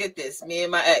never forget this. Me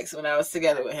and my ex, when I was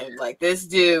together with him, like this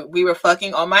dude, we were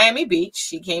fucking on Miami Beach.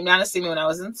 He came down to see me when I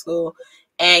was in school.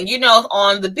 And, you know,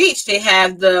 on the beach, they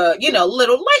have the, you know,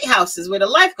 little lighthouses where the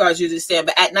lifeguards usually stand.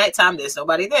 But at nighttime, there's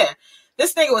nobody there.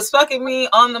 This nigga was fucking me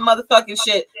on the motherfucking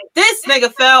shit. This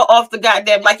nigga fell off the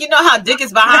goddamn, like, you know how dick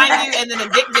is behind you and then the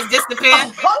dick just disappeared?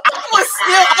 I was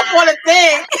still up on a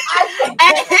thing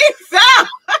and he fell.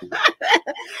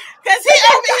 Because he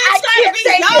over here trying to be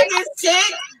young as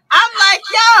chick. I'm like,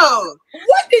 yo.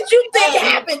 What did you think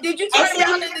happened? Did you turn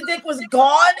around and the dick was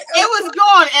gone? It was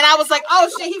gone. And I was like, oh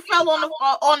shit, he fell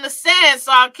on the sand.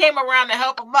 So I came around to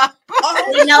help him up.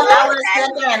 You know, I would have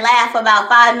stood there and laughed for about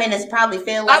 5 minutes, probably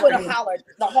feel like I would have hollered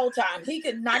the whole time. He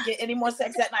could not get any more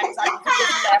sex that night because I could be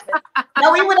laughing.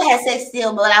 No, we would have had sex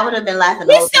still, but I would have been laughing.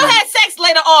 We still had sex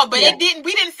later on, but we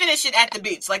didn't finish it at the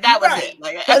beach. Like that was it.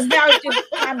 Because now it's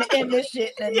just time to end this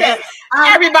shit. And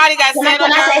everybody got sand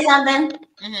on. Can I say something?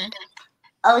 Mm-hmm.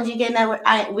 OG Network,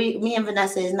 me and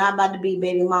Vanessa is not about to be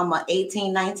baby mama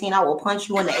 18, 19. I will punch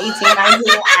you in the 18, 19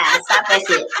 ass. Stop that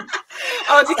shit.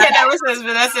 OG Network says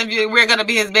Vanessa and we're going to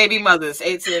be his baby mothers,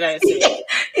 18, 19.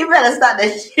 You better stop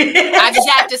that shit. I just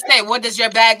have to say, what does your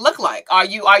bag look like? Are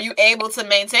you able to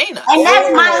maintain us? And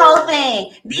that's my whole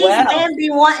thing. These men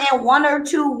be wanting one or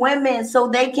two women so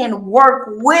they can work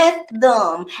with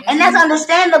them. And that's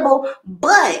understandable.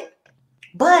 But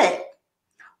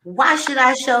why should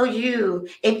I show you?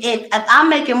 If I'm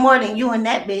making more than you and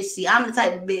that bitch, see, I'm the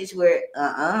type of bitch where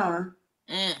I'm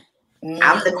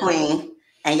the queen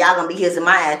and y'all gonna be kissing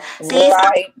my ass. See,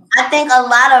 I think a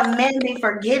lot of men be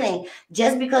forgetting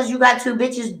just because you got two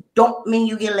bitches don't mean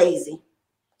you get lazy.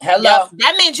 Hello. Yep.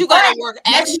 That means you gotta work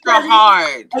extra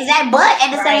hard. Exactly. But at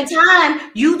the same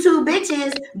time, you two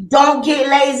bitches don't get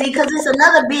lazy because it's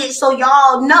another bitch. So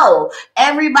y'all know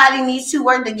everybody needs to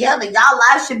work together. Y'all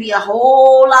life should be a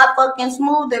whole lot fucking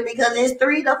smoother because it's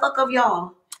three the fuck of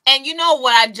y'all. And you know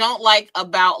what I don't like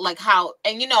about like how,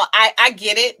 and you know, I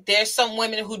get it. There's some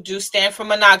women who do stand for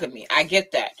monogamy. I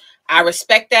get that. I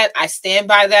respect that. I stand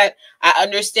by that. I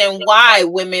understand why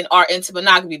women are into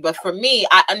monogamy. But for me,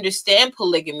 I understand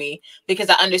polygamy because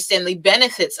I understand the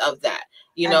benefits of that.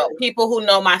 You know, people who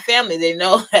know my family, they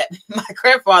know that my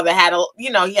grandfather had he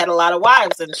had a lot of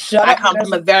wives, and I come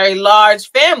from a very large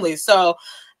family. So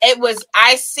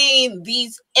I seen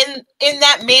these in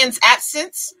that man's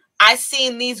absence. I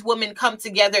seen these women come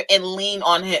together and lean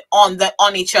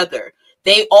on each other.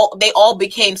 They all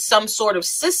became some sort of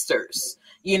sisters,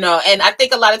 you know. And I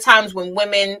think a lot of times when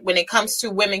it comes to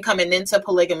women coming into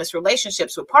polygamous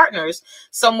relationships with partners,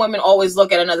 some women always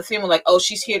look at another female like, oh,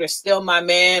 she's here to steal my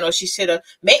man, or she's here to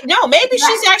maybe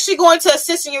she's actually going to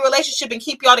assist in your relationship and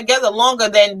keep y'all together longer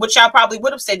than what y'all probably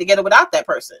would have stayed together without that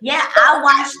person. Yeah, I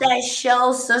watched that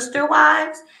show, Sister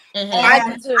Wives, and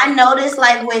I noticed,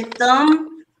 like, with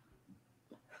them,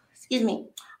 excuse me,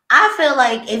 I feel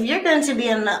like if you're going to be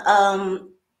in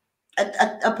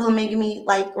a polygamy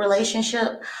like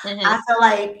relationship, I feel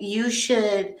like you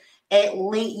should at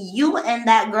least, you and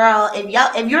that girl,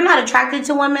 if you're not attracted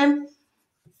to women,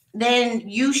 then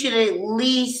you should at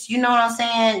least, you know what I'm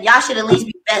saying? Y'all should at least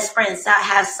be best friends,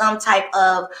 have some type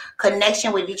of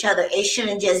connection with each other. It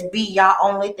shouldn't just be y'all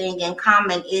only thing in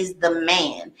common is the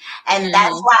man. And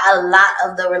that's why a lot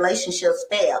of the relationships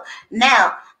fail.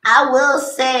 Now, I will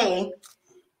say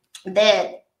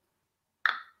that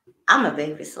I'm a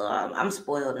baby, so I'm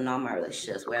spoiled in all my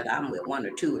relationships, whether I'm with one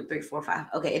or two or three, four, five.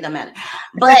 Okay, it doesn't matter.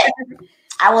 But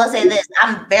I will say this: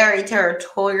 I'm very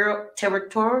territorial.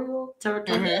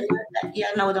 Yeah,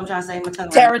 I know what I'm trying to say.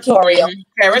 Territorial.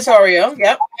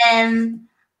 Yep.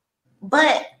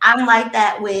 But I'm like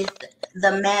that with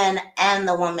the man and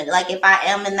the woman. Like, if I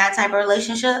am in that type of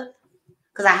relationship,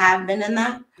 because I have been in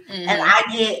that. And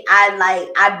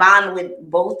I bond with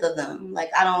both of them.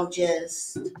 Like, I don't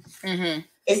just,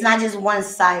 it's not just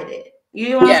one-sided. You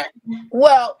know what I'm saying?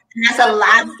 Well, and that's a lot.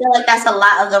 I feel like that's a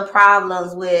lot of the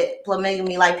problems with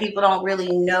polygamy. Like, people don't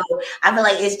really know. I feel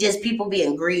like it's just people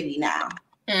being greedy now.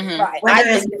 Right. Whether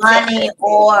it's money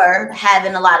or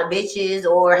having a lot of bitches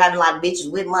or having a lot of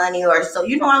bitches with money, or so,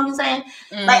 you know what I'm saying?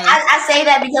 Like, I say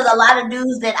that because a lot of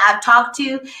dudes that I've talked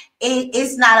to,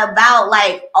 it's not about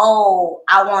like, oh,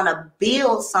 I want to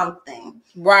build something.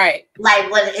 Right. Like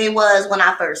what it was when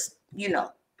I first,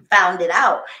 found it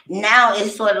out. Now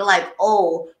it's sort of like,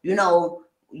 oh,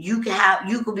 you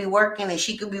could be working and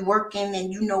she could be working,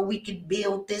 and we could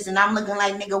build this. And I'm looking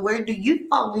like, nigga, where do you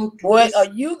fall into what this? are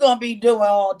you gonna be doing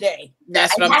all day?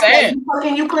 That's what I'm saying. You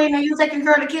cooking, you cleaning, you taking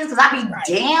care of the kids. Because I be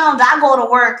damned. I go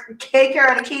to work, take care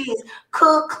of the kids,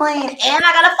 cook, clean, and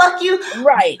I gotta fuck you.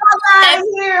 Right. Come out of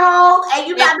here, home, and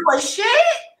you not doing shit.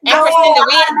 And Christina,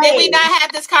 did we not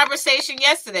have this conversation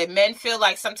yesterday? Men feel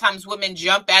like sometimes women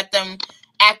jump at them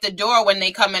at the door when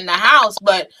they come in the house,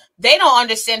 but they don't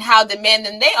understand how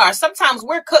demanding they are. Sometimes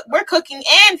we're cooking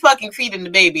and fucking feeding the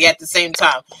baby at the same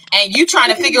time, and you trying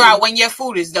to figure out when your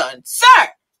food is done, sir.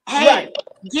 Hey,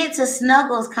 get to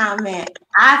Snuggles' comment.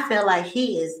 I feel like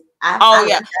he is.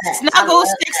 Snuggles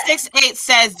 668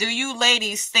 says, "Do you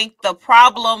ladies think the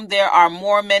problem there are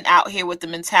more men out here with the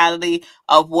mentality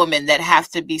of women that have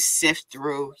to be sifted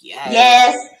through?"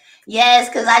 Yes,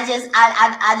 because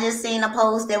I just seen a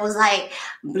post that was like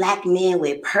black men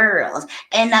with pearls,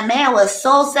 and the man was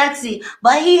so sexy,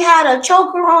 but he had a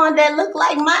choker on that looked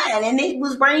like mine, and it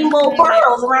was rainbow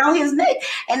pearls around his neck,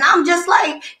 and I'm just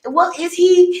like, what is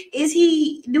he?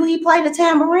 Do he play the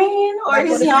tambourine, or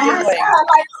is he on my side?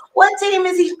 Like, what team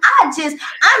is he? I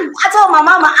told my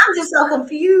mama, I'm just so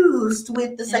confused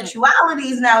with the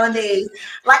sexualities nowadays.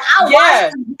 Like,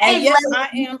 I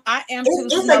am too.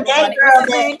 It's a gay girl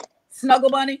that. Snuggle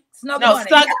Bunny? Snuggle.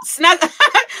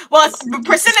 Well,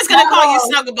 Priscilla's going to call you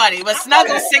Snuggle Bunny, but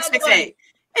Snuggle 668.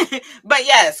 But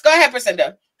yes, go ahead,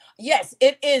 Priscilla. Yes,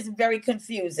 it is very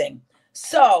confusing.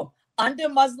 So, under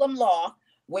Muslim law,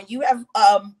 when you have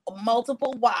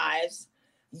multiple wives,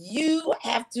 you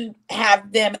have to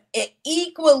have them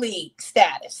equally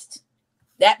statused.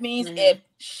 That means if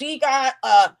she got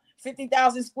a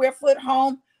 50,000 square foot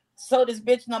home, so does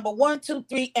bitch number 1, 2,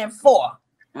 3, and 4.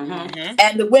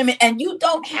 And the women, and you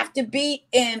don't have to be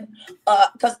in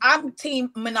because I'm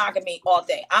team monogamy all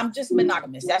day. I'm just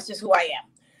monogamous. That's just who I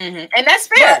am. And that's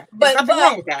fair.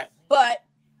 But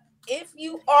if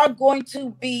you are going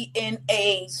to be in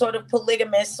a sort of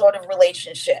polygamous sort of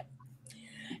relationship,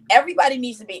 everybody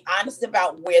needs to be honest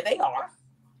about where they are.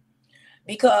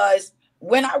 Because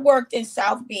when I worked in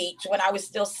South Beach, when I was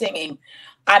still singing,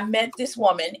 I met this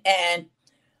woman, and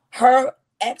her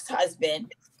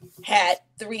ex-husband had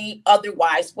 3 other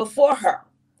wives before her.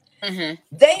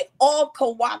 They all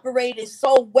cooperated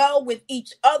so well with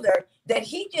each other that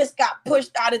he just got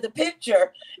pushed out of the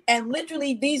picture. And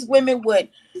literally, these women would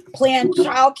plan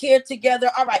childcare together.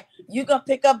 All right, you're gonna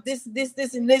pick up this, and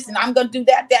this, and I'm gonna do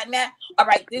that, and that. All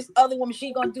right, this other woman,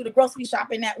 she's gonna do the grocery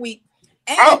shopping that week.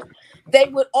 And they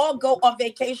would all go on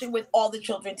vacation with all the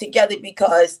children together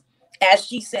because, as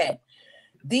she said,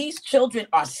 these children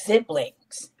are siblings.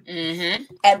 contracts.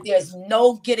 And there's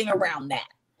no getting around that.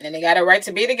 And they got a right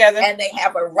to be together. And they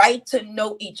have a right to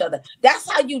know each other. That's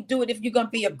how you do it if you're going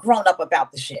to be a grown-up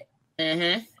about the shit.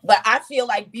 But I feel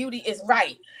like Beauty is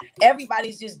right.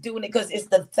 Everybody's just doing it because it's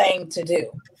the thing to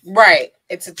do. Right.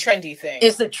 It's a trendy thing.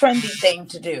 It's a trendy thing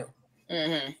to do.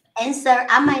 And sir,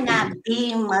 I might not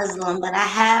be Muslim, but I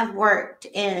have worked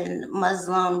in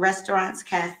Muslim restaurants,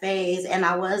 cafes, and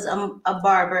I was a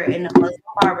barber in a Muslim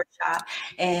barber shop.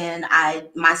 And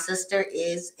my sister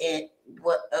is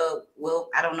well,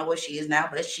 I don't know what she is now,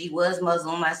 but she was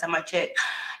Muslim last time I checked.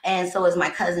 And so is my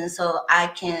cousin. So I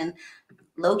can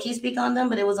low-key speak on them,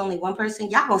 but it was only one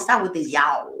person. Y'all gonna stop with this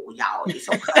y'all. You're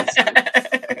so constant.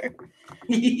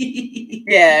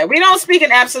 Yeah, we don't speak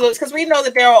in absolutes because we know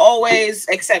that there are always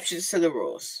exceptions to the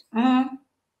rules.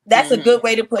 That's a good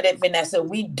way to put it, Vanessa.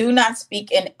 We do not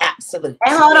speak in absolutes.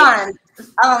 And hold on.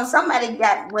 Somebody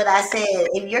got what I said.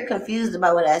 If you're confused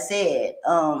about what I said,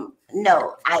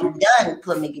 no, I've done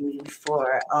polygamy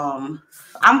before.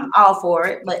 I'm all for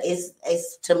it, but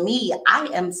it's to me, I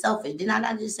am selfish. Did I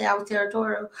not just say I was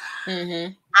territorial?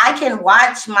 I can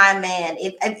watch my man.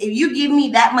 If you give me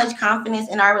that much confidence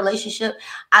in our relationship,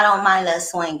 I don't mind us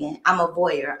swinging. I'm a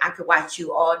voyeur. I could watch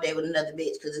you all day with another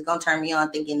bitch because it's gonna turn me on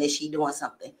thinking that she doing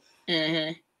something.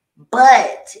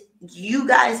 But you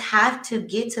guys have to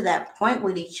get to that point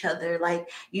with each other. Like,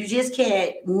 you just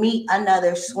can't meet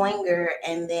another swinger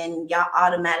and then y'all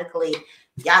automatically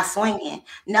swinging.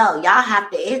 No, y'all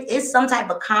have to. It's some type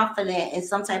of confidence and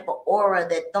some type of aura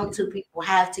that them two people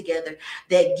have together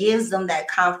that gives them that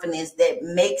confidence that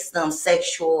makes them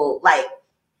sexual. Like,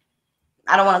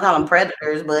 I don't want to call them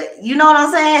predators, but you know what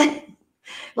I'm saying?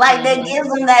 Like, that gives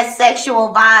them that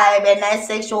sexual vibe and that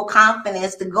sexual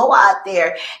confidence to go out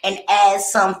there and add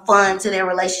some fun to their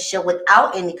relationship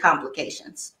without any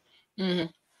complications.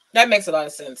 That makes a lot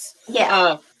of sense.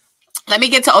 Yeah. Let me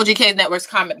get to OGK Network's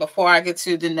comment before I get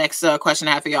to the next question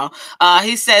I have for y'all.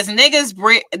 He says, niggas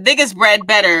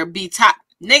bread better be top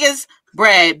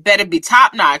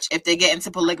notch if they get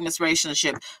into polygamous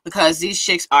relationship because these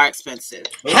chicks are expensive.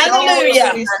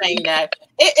 Hallelujah. Saying that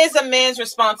it is a man's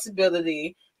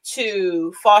responsibility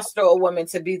to foster a woman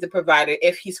to be the provider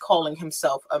if he's calling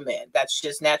himself a man. That's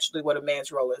just naturally what a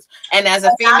man's role is. And as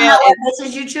a female, I know what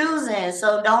bitches you choosing,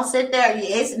 so don't sit there.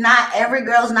 It's not every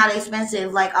girl's not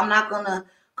expensive. Like, I'm not gonna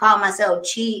call myself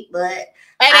cheap, but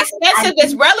expensive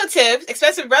is relative.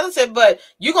 Expensive relative, but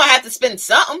you're gonna have to spend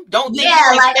something. Don't think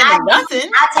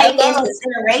nothing. I take into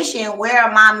consideration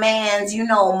where my man's,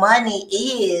 money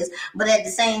is, but at the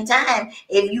same time,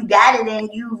 if you got it and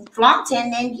you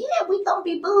flaunting, then yeah, we gonna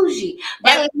be bougie.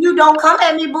 But if you don't come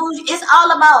at me bougie, it's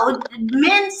all about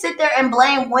men sit there and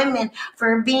blame women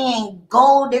for being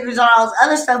gold diggers and all this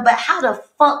other stuff. But how the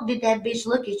fuck did that bitch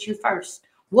look at you first?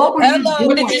 What were you doing?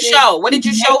 What did you show? What did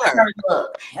you show her?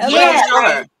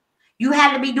 You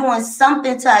had to be doing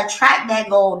something to attract that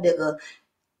gold digger.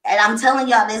 And I'm telling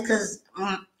y'all this because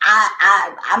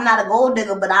I'm not a gold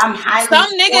digger, but I'm highly.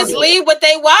 Some niggas leave with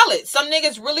their wallet. Some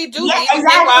niggas really do leave with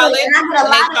their wallet. And they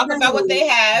talk about what they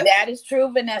have. That is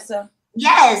true, Vanessa.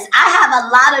 Yes, I have a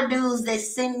lot of dudes that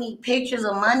send me pictures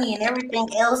of money and everything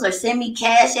else, or send me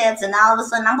cash apps, and all of a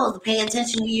sudden I'm supposed to pay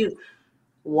attention to you.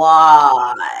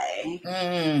 Why?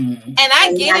 And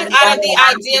I get it out of the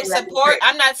idea of support.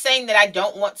 I'm not saying that I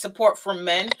don't want support from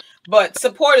men, but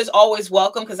support is always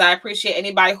welcome because I appreciate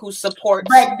anybody who supports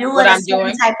what I'm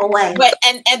doing. Type of way.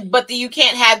 But you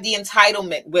can't have the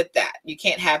entitlement with that. You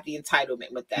can't have the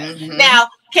entitlement with that. Now,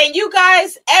 can you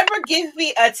guys ever give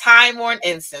me a time or an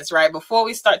instance, right, before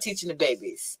we start teaching the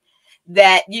babies,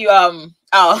 that you hold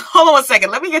on 1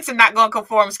 second. Let me get to Not Gonna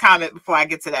Conform's comment before I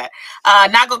get to that.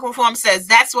 Not Gonna Conform says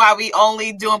that's why we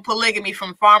only doing polygamy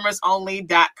from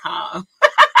farmersonly.com.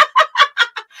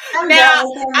 Now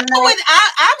I'm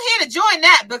here to join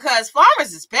that because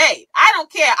farmers is paid. I don't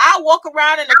care. I'll walk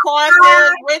around in the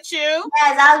cornfield with you.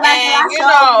 Yes,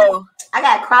 I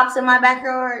got crops in my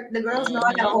backyard. The girls know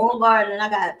I got a whole garden. I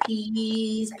got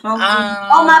peas, pumpkins.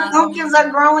 My pumpkins are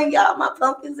growing, y'all. My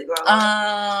pumpkins are growing.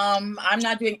 I'm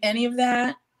not doing any of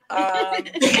that.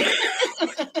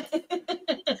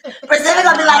 Priscilla's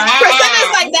gonna be like,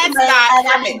 Priscilla's like, that's not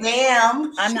for me.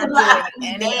 Damn. I'm not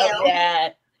doing any of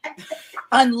that.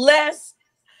 Unless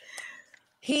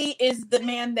he is the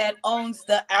man that owns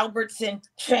the Albertson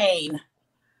chain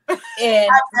in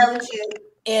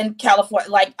California.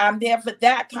 Like, I'm there for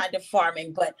that kind of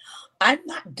farming, but I'm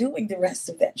not doing the rest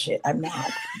of that shit. I'm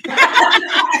not. You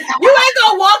ain't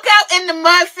gonna walk out in the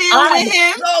mud field with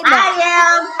him? I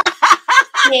am.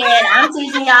 Shit, I'm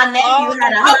teaching y'all nephew how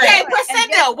to hunt. Okay,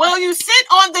 Priscinda, will you sit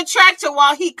on the tractor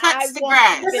while he cuts the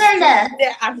grass? Priscinda,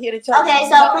 I'm here to tell you. Okay,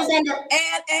 so Priscinda,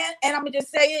 and I'm gonna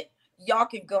just say it. Y'all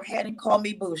can go ahead and call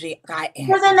me bougie. I am.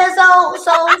 Priscinda, so I'm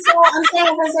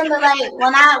saying, Priscinda, like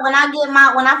when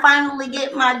I finally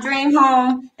get my dream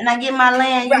home and I get my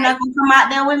land, you're not gonna come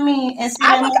out there with me and see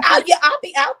I'll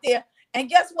be out there. And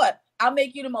guess what? I'll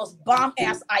make you the most bomb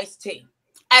ass iced tea.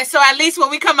 And so at least when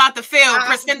we come out the field,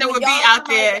 Priscinda will be out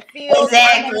there.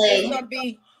 Exactly. It's gonna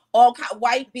be all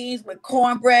white beans with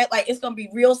cornbread. Like it's gonna be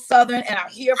real southern, and I'm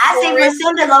here for I see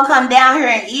Priscinda gonna come down here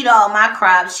and eat all my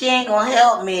crops. She ain't gonna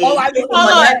help me. She just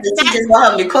gonna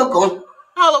help me cook them.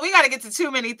 Hold on, we gotta get to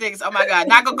too many things. Oh my God.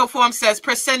 Nagogo Form says,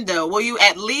 Priscinda, will you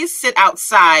at least sit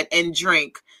outside and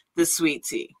drink the sweet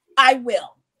tea? I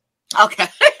will. Okay.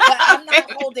 But I'm not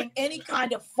holding any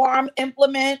kind of farm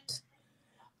implement.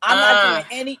 I'm not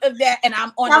doing any of that, and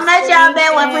I'm on. How much y'all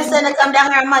bet when Priscinda come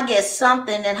down here, I'm gonna get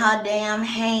something in her damn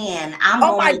hand. I'm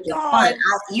gonna make it fun.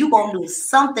 You gonna do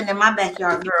something in my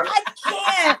backyard, girl? I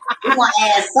can't. You gonna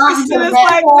add something to the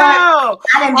backyard? No.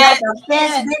 I didn't bet the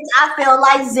fence, bitch. I feel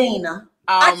like Xena.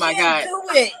 Oh my God! Do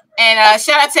it. And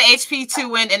shout out to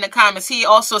HP2Win in the comments. He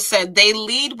also said they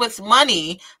lead with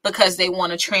money because they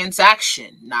want a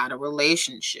transaction, not a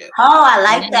relationship. Oh, I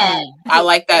like that. I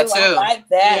like that too. I like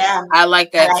that. Yeah, I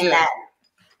like that too.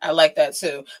 I like that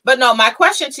too. But no, my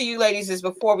question to you ladies is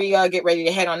before we get ready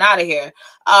to head on out of here.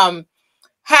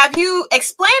 Have you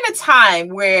explained a time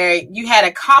where you had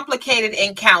a complicated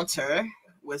encounter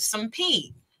with some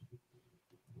peen?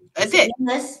 A dick.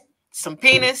 Some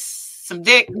penis, some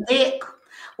dick.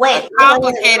 Wait, a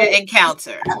complicated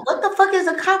encounter. What the fuck is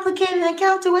a complicated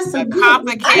encounter with some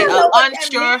complicated,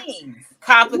 unsure,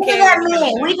 complicated? What does that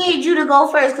mean? We need you to go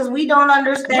first because we don't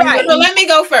understand. Right. Well, let me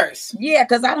go first. Yeah,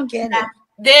 because I don't get it.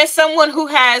 There's someone who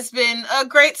has been a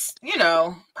great,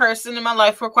 person in my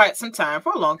life for quite some time,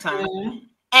 for a long time. Mm-hmm.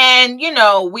 And,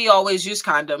 we always use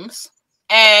condoms.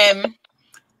 And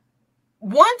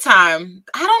one time,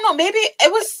 I don't know, maybe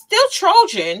it was still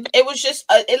Trojan. It was just,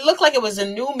 it looked like it was a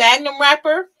new Magnum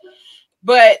wrapper.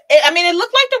 But, it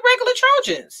looked like the regular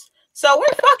Trojans. So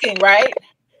we're fucking, right?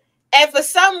 And for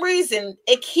some reason,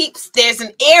 there's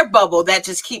an air bubble that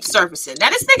just keeps surfacing. Now,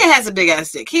 this nigga has a big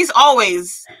ass dick. He's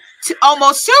always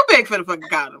almost too big for the fucking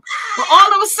condom. But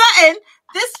all of a sudden,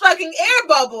 this fucking air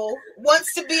bubble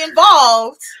wants to be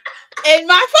involved in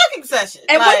my fucking session.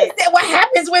 And what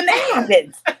happens when that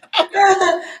happens?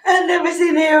 I've never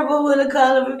seen an air bubble in a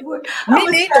condom before. Me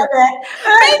neither.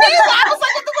 I was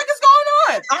like, what the fuck is going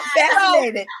on? I'm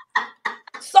fascinated.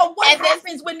 So what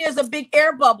happens when there's a big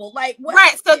air bubble? Like what?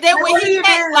 Right. So then when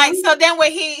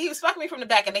he was fucking me from the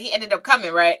back, and then he ended up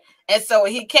coming, right? And so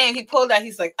when he came, he pulled out.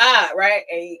 He's like, right,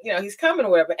 and he's coming or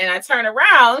whatever. And I turn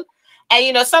around,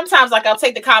 and sometimes like I'll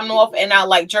take the condom off and I'll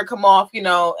like jerk him off, and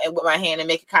with my hand and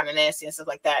make it kind of nasty and stuff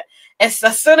like that. And so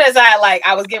as soon as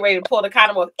I was getting ready to pull the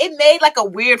condom off, it made like a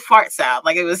weird fart sound,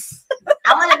 like it was.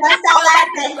 I want to bust out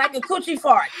laughing like a coochie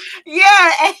fart.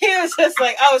 Yeah, and he was just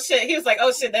like, "Oh shit!" He was like,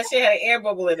 "Oh shit!" That shit had an air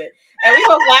bubble in it, and we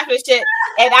both laughed and shit.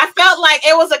 And I felt like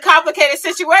it was a complicated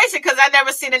situation because I'd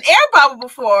never seen an air bubble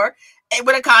before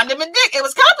with a condom and dick. It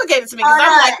was complicated to me because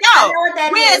I'm like, "Yo,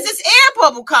 where is this air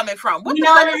bubble coming from? What the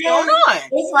fuck is going on?"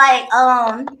 It's like,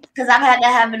 because I've had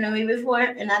that happen to me before,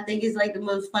 and I think it's like the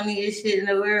most funniest shit in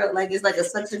the world. Like it's like a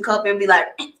suction cup and be like.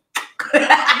 Right, and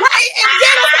then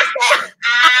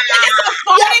it's a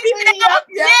farting sound.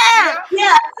 Yeah. I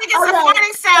think it's a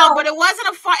farting sound, but it wasn't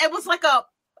a fart. It was like a.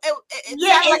 Okay,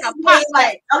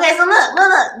 so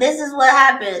look. This is what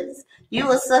happens. You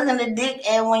were sucking the dick,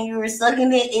 and when you were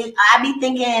sucking it, I be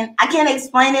thinking, I can't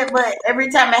explain it, but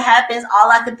every time it happens, all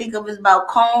I could think of is about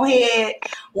Conehead.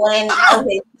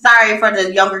 Sorry for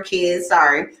the younger kids,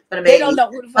 sorry for the babies. They don't know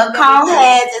who the fuck. But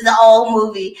Coneheads is an old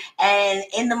movie, and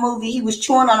in the movie, he was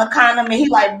chewing on a condom, and he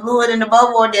like blew it in the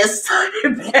bubble and just sucked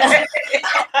it back.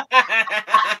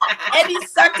 And he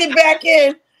sucked it back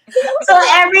in. So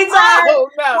every time,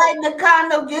 like the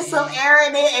condom gets some air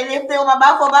in it and it fills my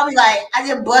mouth up, I'll be like, I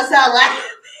just bust out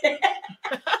laughing.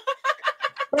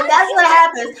 But that's what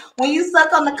happens when you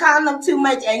suck on the condom too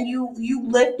much and you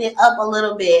lift it up a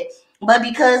little bit. But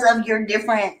because of your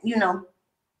different,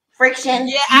 friction,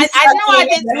 I know I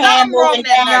did something wrong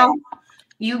that night.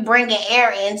 You bringing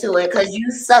air into it because you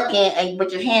sucking,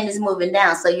 but your hand is moving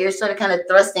down, so you're sort of kind of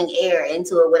thrusting air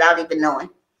into it without even knowing.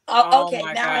 Okay,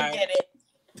 now I get it.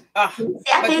 But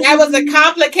that was a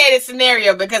complicated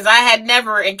scenario because I had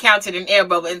never encountered an air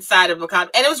bubble inside of a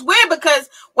condom. And it was weird because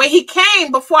when he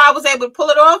came, before I was able to pull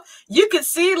it off, you could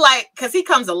see because he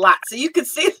comes a lot. So you could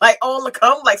see all the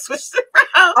cum switched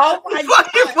around. Oh my God.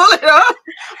 You pull it off.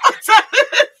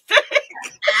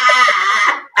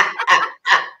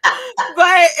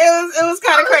 But it was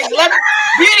kind of crazy.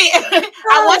 Beauty,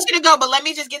 I want you to go, but let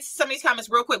me just get to some of these comments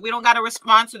real quick. We don't got to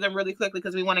respond to them really quickly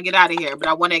because we want to get out of here, but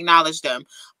I want to acknowledge them.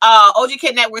 OG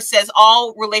Kid Network says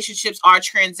all relationships are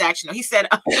transactional. He said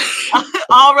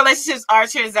all relationships are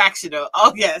transactional.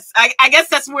 Oh yes, I guess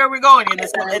that's where we're going in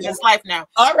this life now.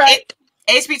 All right.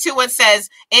 HB21 says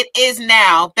it is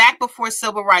now. Back before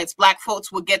civil rights, Black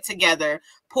folks would get together.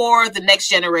 Poor, the next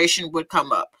generation would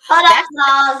come up.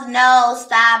 No,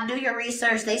 stop. Do your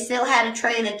research. They still had to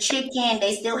trade a chicken.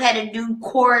 They still had to do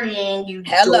courting. You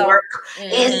dork.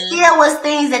 It still was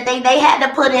things that they had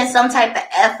to put in some type of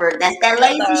effort. That's that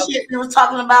lazy shit we was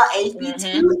talking about. HB2,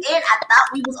 and I thought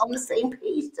we was on the same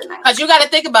page tonight. Because you got to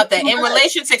think about that in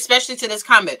relations, especially to this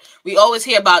comment. We always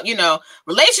hear about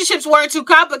relationships weren't too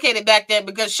complicated back then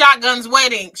because shotgun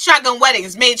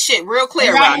weddings made shit real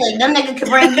clear. Exactly. Them niggas could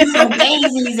bring you some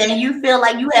daisies. And you feel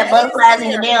like you had butterflies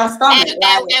in your damn stomach.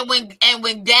 And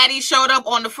when Daddy showed up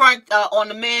on the front, on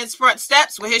the man's front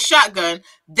steps with his shotgun,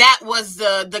 that was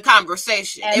the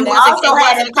conversation. And you also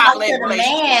had to talk to the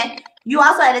man. You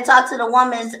also had to talk to the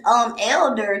woman's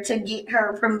elder to get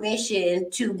her permission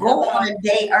to go on a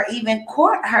date or even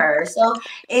court her. So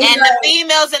the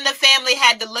females in the family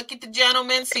had to look at the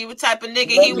gentleman, see what type of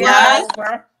nigga he was.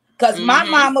 Because my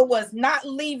mama was not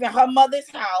leaving her mother's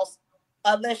house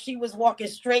unless she was walking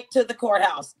straight to the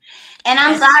courthouse. And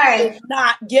I'm sorry. She did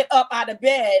not get up out of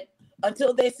bed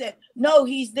until they said, no,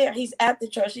 he's there. He's at the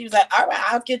church. She was like, all right,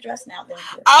 I'll get dressed now.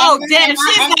 Oh, damn.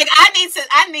 She's like,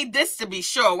 I need this to be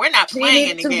sure. We're not playing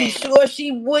any games. To be sure,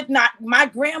 she would not. My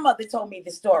grandmother told me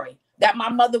the story that my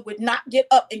mother would not get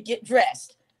up and get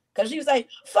dressed because she was like,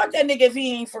 fuck that nigga if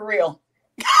he ain't for real.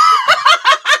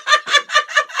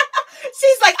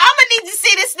 She's like, I'm gonna need to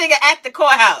see this nigga at the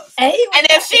courthouse. And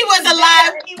if she was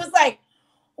alive, he was like,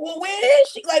 well, where is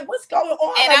she? Like, what's going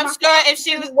on? And I'm sure if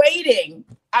she was waiting,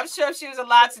 I'm sure if she was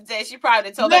alive today, she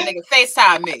probably told that nigga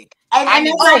FaceTime me. I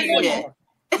need to see you.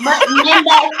 But men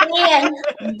back then,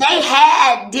 they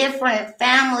had different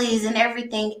families and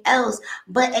everything else.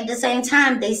 But at the same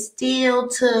time, they still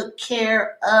took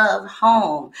care of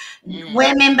home.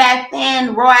 Women back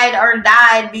then ride or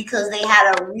died because they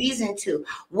had a reason to.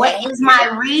 What is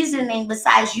my reasoning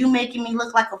besides you making me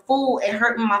look like a fool and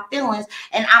hurting my feelings?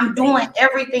 And I'm doing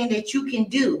everything that you can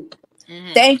do.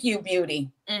 Thank you, Beauty.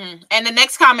 And the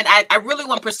next comment, I really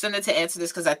want Priscilla to answer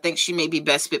this because I think she may be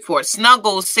best fit for it.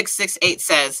 Snuggles668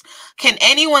 says, can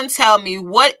anyone tell me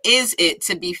what is it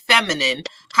to be feminine?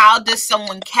 How does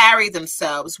someone carry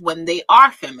themselves when they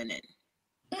are feminine?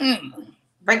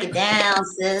 Break it down,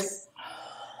 sis.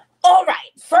 All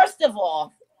right. First of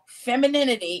all,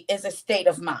 femininity is a state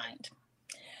of mind.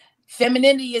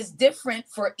 Femininity is different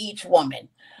for each woman.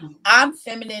 I'm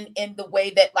feminine in the way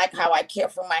that, like, how I care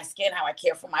for my skin, how I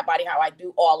care for my body, how I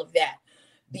do all of that.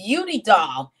 Beauty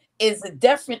Doll is a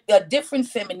different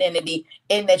femininity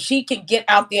in that she can get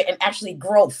out there and actually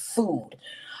grow food.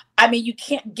 I mean, you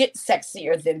can't get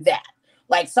sexier than that.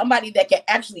 Like somebody that can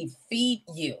actually feed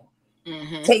you,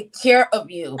 take care of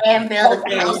you, and build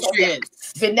a house.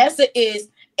 Vanessa is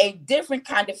a different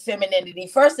kind of femininity.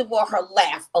 First of all, her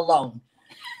laugh alone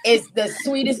is the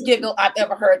sweetest giggle I've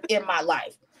ever heard in my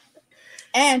life.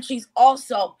 And she's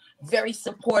also very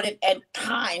supportive and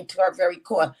kind to her very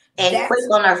core. And that's quick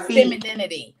on her feet.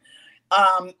 Femininity.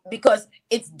 Because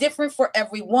it's different for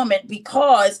every woman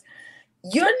because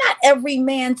you're not every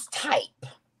man's type.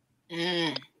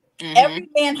 Every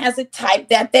man has a type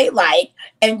that they like,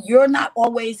 and you're not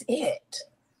always it.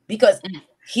 Because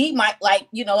he might like,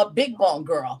 a big bone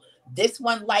girl. This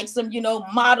one likes some,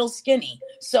 model skinny.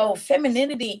 So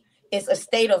femininity is a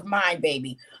state of mind,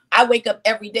 baby. I wake up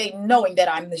every day knowing that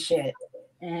I'm the shit.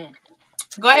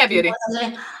 Go ahead, Beauty.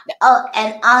 Oh,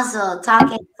 and also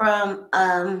talking from,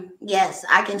 yes,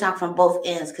 I can talk from both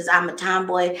ends because I'm a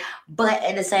tomboy, but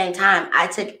at the same time, I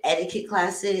took etiquette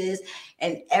classes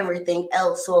and everything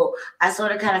else. So I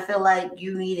sort of kind of feel like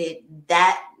you needed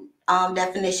that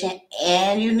definition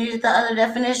and you needed the other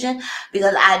definition,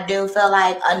 because I do feel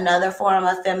like another form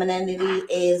of femininity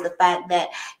is the fact that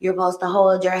you're supposed to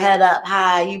hold your head up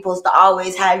high. You're supposed to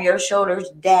always have your shoulders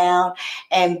down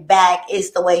and back.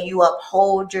 It's the way you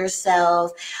uphold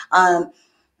yourself.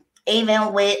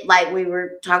 Even with, like we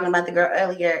were talking about the girl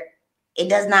earlier, it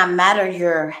does not matter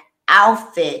your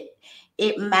outfit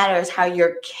it matters how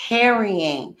you're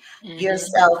carrying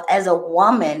yourself as a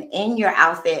woman in your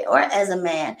outfit or as a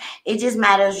man. It just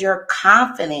matters your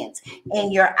confidence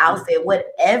in your outfit,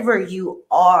 whatever you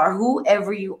are,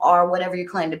 whoever you are, whatever you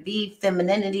claim to be,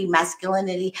 femininity,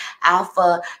 masculinity,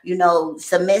 alpha,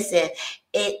 submissive.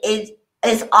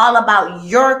 It's all about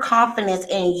your confidence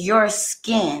in your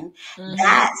skin.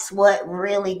 That's what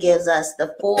really gives us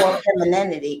the full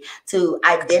femininity to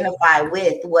identify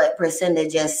with what Priscilla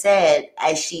just said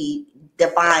as she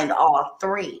defined all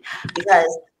three.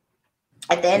 Because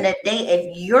at the end of the day,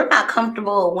 if you're not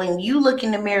comfortable when you look in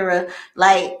the mirror,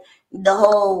 like the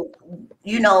whole,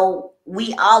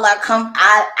 we all are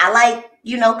I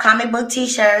like, comic book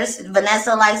t-shirts.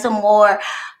 Vanessa likes some more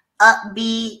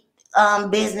upbeat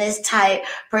business type.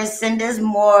 Priscilla's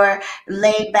more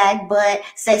laid back, but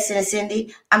Sex and the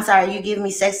City. I'm sorry, you give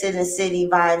me Sex and the City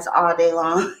vibes all day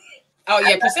long. Oh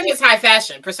yeah, Priscilla's high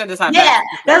fashion. Priscilla's high Yeah, fashion.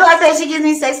 that's why I say she gives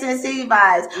me Sex and the City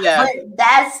vibes. Yeah. But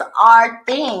that's our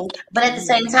thing. But at the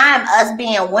same time, us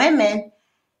being women,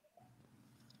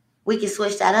 we can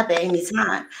switch that up at any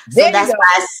time. So that's why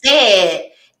I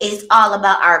said it's all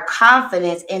about our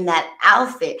confidence in that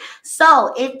outfit.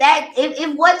 So if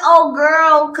what old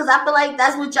girl, because I feel like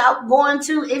that's what y'all going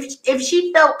to, if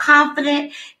she felt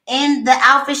confident in the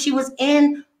outfit she was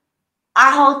in,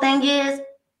 our whole thing is,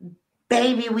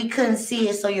 baby, we couldn't see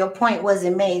it, so your point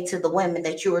wasn't made to the women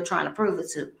that you were trying to prove it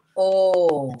to.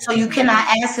 Oh. So you cannot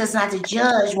ask us not to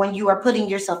judge when you are putting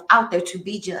yourself out there to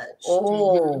be judged.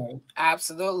 Oh.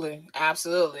 Absolutely.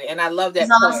 Absolutely. And I love that.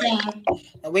 That's all I'm saying.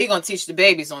 And we're gonna teach the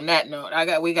babies on that note.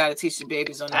 We gotta teach the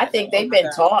babies on that. I think they've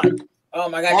been taught. Oh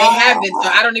my God, they have been. So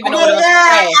I don't even know what else to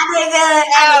say.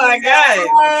 Oh my God.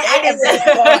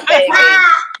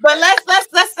 But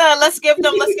let's give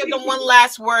them one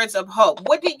last words of hope.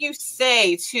 What did you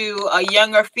say to a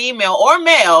younger female or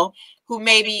male who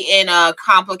may be in a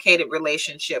complicated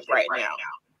relationship right now?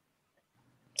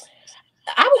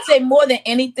 I would say more than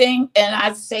anything, and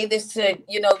I say this to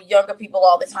younger people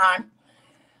all the time: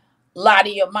 lie to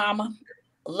your mama,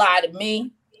 lie to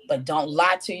me, but don't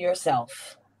lie to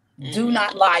yourself. Do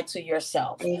not lie to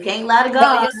yourself. You can't lie to God.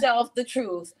 Tell yourself the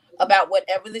truth about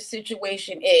whatever the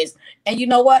situation is. And you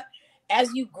know what?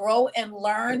 As you grow and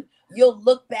learn, you'll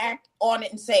look back on it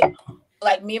and say,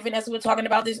 like me and Vanessa were talking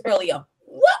about this earlier,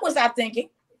 what was I thinking?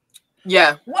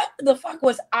 Yeah. What the fuck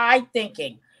was I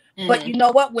thinking? But you know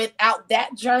what? Without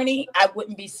that journey, I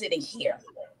wouldn't be sitting here.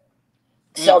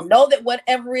 So know that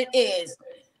whatever it is,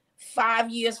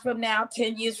 5 years from now,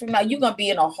 10 years from now, you're going to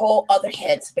be in a whole other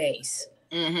headspace.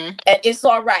 And it's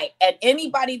all right. And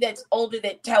anybody that's older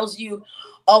that tells you,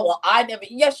 oh, well, I never,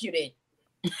 yes, you did.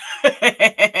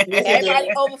 Everybody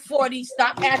over 40,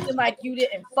 stop acting like you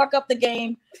didn't fuck up the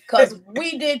game, because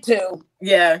we did too.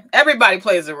 Yeah, everybody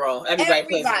plays a role. Everybody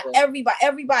plays a role.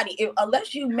 Everybody.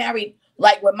 Unless you married,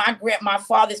 like what my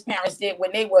father's parents did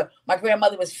when my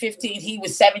grandmother was 15, he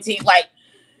was 17. Like,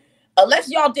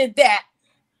 unless y'all did that,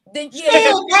 then that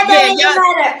doesn't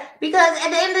matter. Because at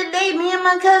the end of the day, me and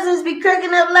my cousins be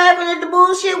cracking up laughing at the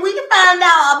bullshit. We can find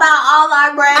out about all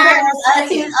our grandparents,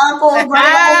 aunties, uncles,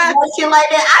 grandmas, shit like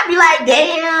that. I'd be like,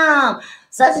 damn,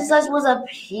 such and such was a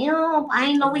pimp. I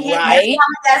ain't know we had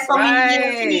that so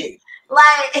many years.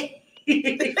 Like,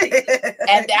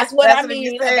 and that's what I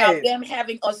mean about them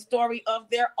having a story of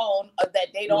their own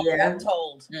that they don't get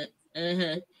told.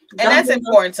 And that's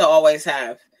important to always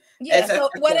have. Yeah, so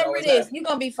whatever it is, you're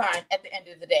going to be fine at the end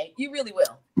of the day. You really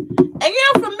will. And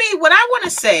for me, what I want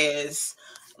to say is,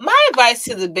 my advice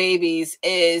to the babies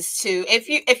is to, if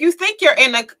you think you're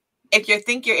in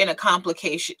a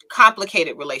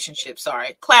complicated relationship,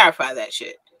 clarify that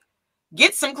shit.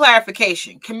 Get some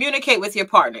clarification. Communicate with your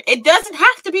partner. It doesn't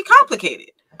have to be complicated.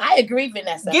 I agree,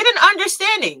 Vanessa. Get an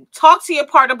understanding. Talk to your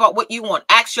partner about what you want.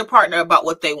 Ask your partner about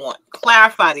what they want.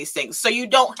 Clarify these things so you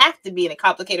don't have to be in a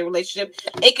complicated relationship.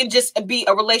 It can just be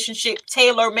a relationship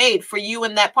tailor-made for you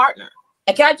and that partner.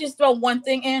 And can I just throw one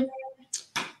thing in?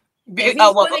 If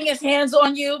he's putting his hands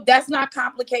on you, that's not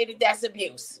complicated. That's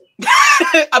abuse.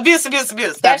 abuse.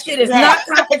 That shit is not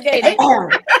complicated.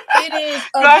 It is.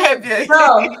 Go ahead, baby.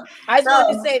 I just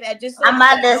wanted to say that. Just so I'm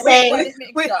about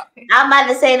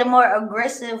to say the more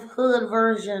aggressive hood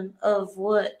version of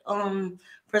what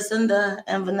Priscilla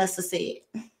and Vanessa said.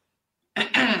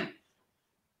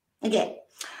 Okay.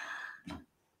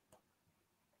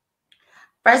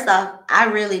 First off, I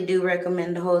really do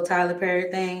recommend the whole Tyler Perry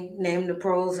thing. Name the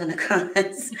pros and the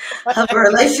cons of a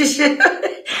relationship.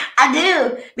 I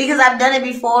do, because I've done it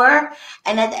before.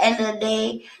 And at the end of the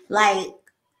day, like,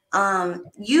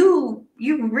 you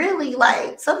really,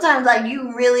 like, sometimes, like,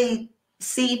 you really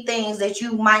see things that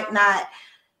you might not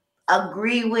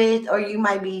agree with or you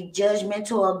might be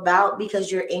judgmental about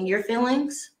because you're in your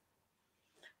feelings.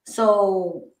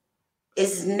 So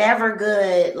it's never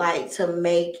good like to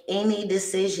make any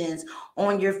decisions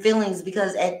on your feelings,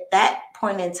 because at that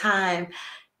point in time,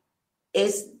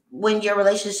 it's when your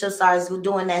relationship starts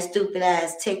doing that stupid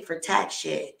ass tick for tack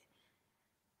shit.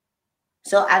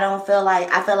 So I feel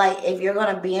like if you're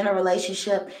going to be in a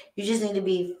relationship, you just need to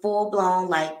be full blown,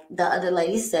 like the other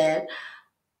lady said,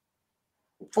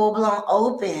 full blown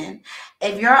open.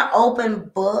 If you're an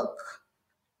open book,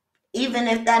 even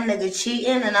if that nigga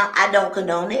cheating, and I don't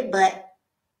condone it, but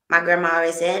my grandma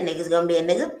always said, nigga's gonna be a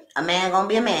nigga, a man gonna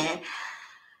be a man.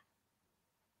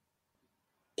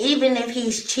 Even if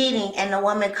he's cheating and the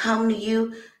woman come to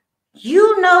you,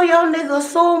 you know your nigga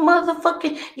so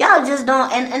motherfucking, y'all just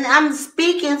don't, and I'm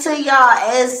speaking to y'all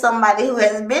as somebody who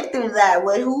has been through that,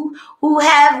 with who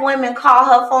have women call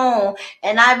her phone,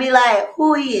 and I be like,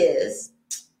 who he is?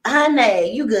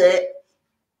 Honey, you good.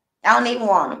 I don't even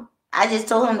want him. I just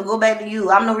told him to go back to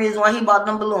you. I'm the reason why he bought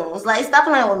them balloons. Like, stop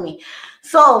playing with me.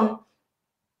 So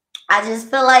I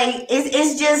just feel like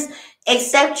it's just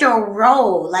accept your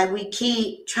role. Like we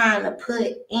keep trying to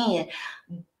put in.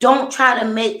 Don't try to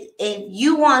make, if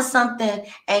you want something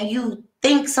and you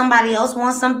think somebody else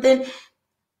wants something,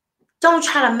 don't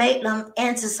try to make them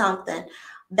into something.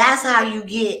 That's how you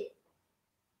get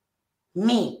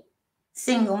me,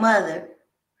 single mother.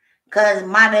 Because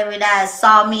my baby dad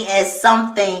saw me as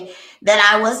something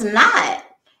that I was not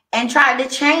and tried to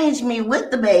change me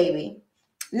with the baby.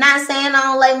 Not saying I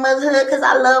don't like motherhood because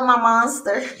I love my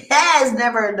monster. That's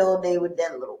never a dull day with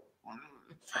that little.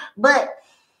 But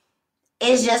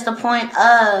it's just a point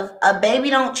of a baby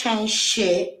don't change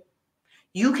shit.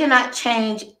 You cannot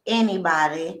change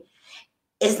anybody.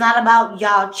 It's not about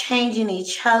y'all changing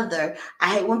each other.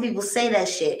 I hate when people say that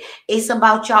shit. It's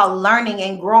about y'all learning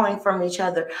and growing from each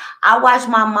other. I watched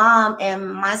my mom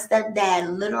and my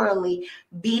stepdad literally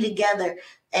be together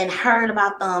and heard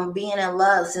about them being in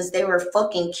love since they were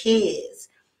fucking kids.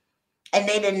 And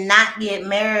they did not get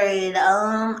married.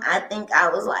 I think I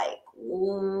was like,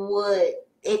 what?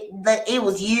 It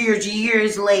was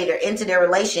years later into their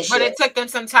relationship. But it took them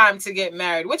some time to get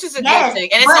married, which is a good thing.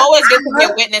 And it's always good to be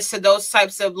a witness to those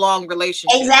types of long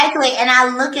relationships. Exactly. And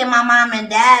I look at my mom and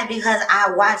dad because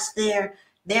I watched their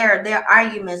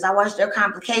arguments. I watched their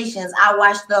complications. I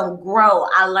watched them grow.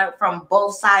 I learned from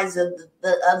both sides of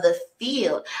the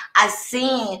field. I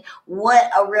seen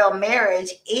what a real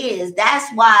marriage is.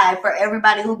 That's why for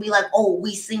everybody who be like, oh,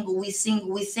 we single.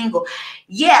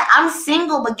 Yeah, I'm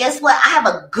single, but guess what? I have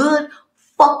a good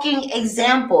fucking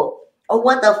example of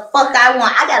what the fuck I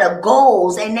want. I got a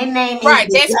goals, and their name is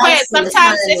right.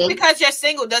 Sometimes just because you're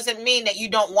single doesn't mean that you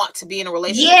don't want to be in a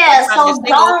relationship. Yeah, so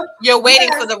you're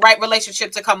waiting for the right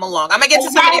relationship to come along. I'm gonna get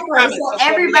to some of these comments. So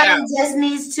everybody just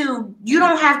needs to. You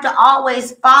don't have to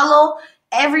always follow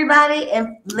everybody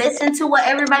and listen to what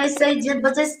everybody says,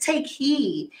 but just take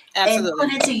heed. Absolutely. And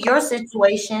put it to your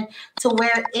situation to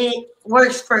where it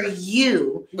works for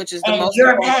you, which is the most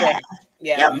important thing.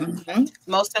 Yeah. Yep. Mm-hmm.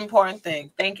 Most important thing.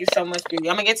 Thank you so much, Beauty.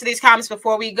 I'm gonna get to these comments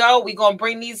before we go. We're gonna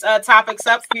bring these topics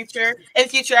up in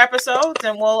future episodes,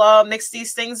 and we'll mix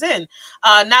these things in.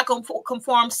 Not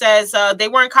conform says they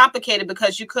weren't complicated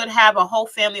because you could have a whole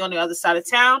family on the other side of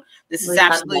town. This is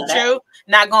absolutely true.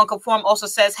 Not going to conform also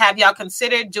says, have y'all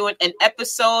considered doing an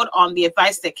episode on the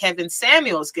advice that Kevin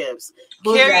Samuels gives?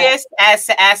 Curious as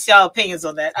to ask y'all opinions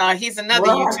on that. He's another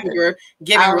YouTuber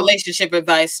giving relationship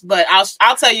advice, but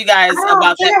I'll tell you guys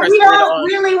about that person. We don't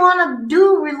really want to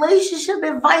do relationship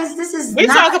advice. We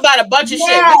talk about a bunch of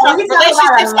shit.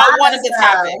 Relationships are one of the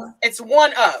topics. It's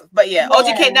one of, but yeah.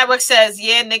 OGK Network says,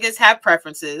 yeah, niggas have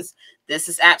preferences. This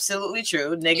is absolutely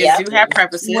true. Niggas do have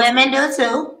preferences. Women do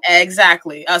too.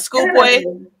 Exactly. Schoolboy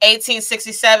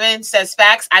 1867 says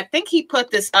facts. I think he put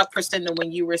this up, Priscilla,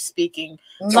 when you were speaking.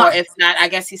 Or if not, I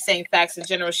guess he's saying facts in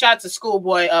general. Shout out to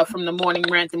Schoolboy from the Morning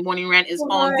Rant. The Morning Rant is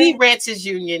on the Ranters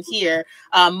Union here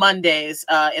Mondays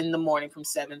in the morning from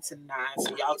 7 to 9.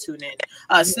 So y'all tune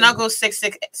in. Snuggle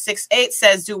 6668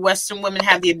 says, do Western women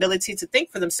have the ability to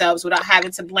think for themselves without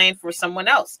having to blame for someone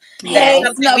else? We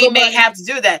may have to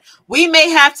do that. We may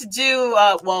have to do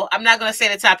well, I'm not gonna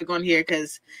say the topic on here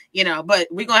because but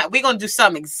we're gonna do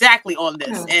something exactly on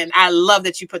this. And I love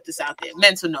that you put this out there.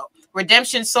 Mental note.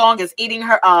 Redemption Song is eating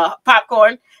her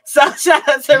popcorn. So shout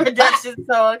out to Redemption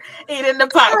Song eating the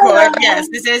popcorn. Yes,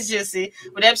 this is juicy.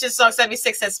 Redemption Song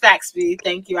 76 says facts speed.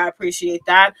 Thank you. I appreciate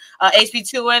that.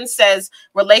 HB2N says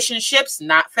relationships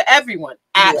not for everyone.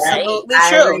 Absolutely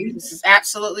true. This is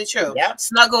absolutely true. Yep.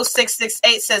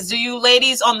 Snuggle668 says, do you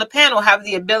ladies on the panel have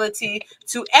the ability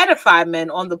to edify men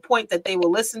on the point that they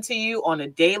will listen to you on a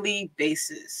daily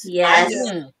basis? Yes.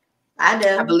 I do.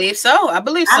 I believe so. I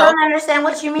don't understand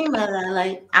what you mean by that.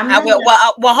 Like,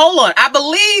 well, hold on. I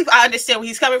believe I understand where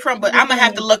he's coming from, but I'm gonna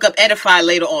have to look up edify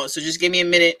later on. So just give me a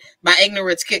minute. My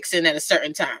ignorance kicks in at a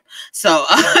certain time. So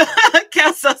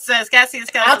Kelso says,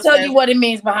 I'll tell you what it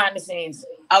means behind the scenes.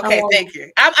 Okay, thank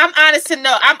you. I'm honest to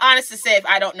know. I'm honest to say if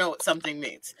I don't know what something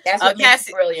means. That's what makes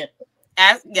it brilliant.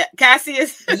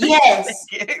 Cassius. Yes.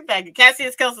 Thank you.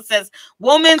 Cassius Kelso says,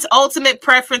 woman's ultimate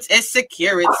preference is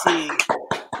security.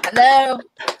 Hello.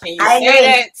 Can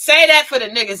you say that for the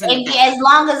niggas in the as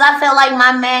long as I feel like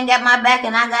my man got my back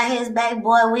and I got his back,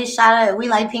 boy, we shot up. We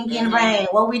like Pinky and the Brain.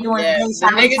 What we doing today? The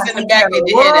niggas in the back, they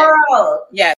hear that. Yeah.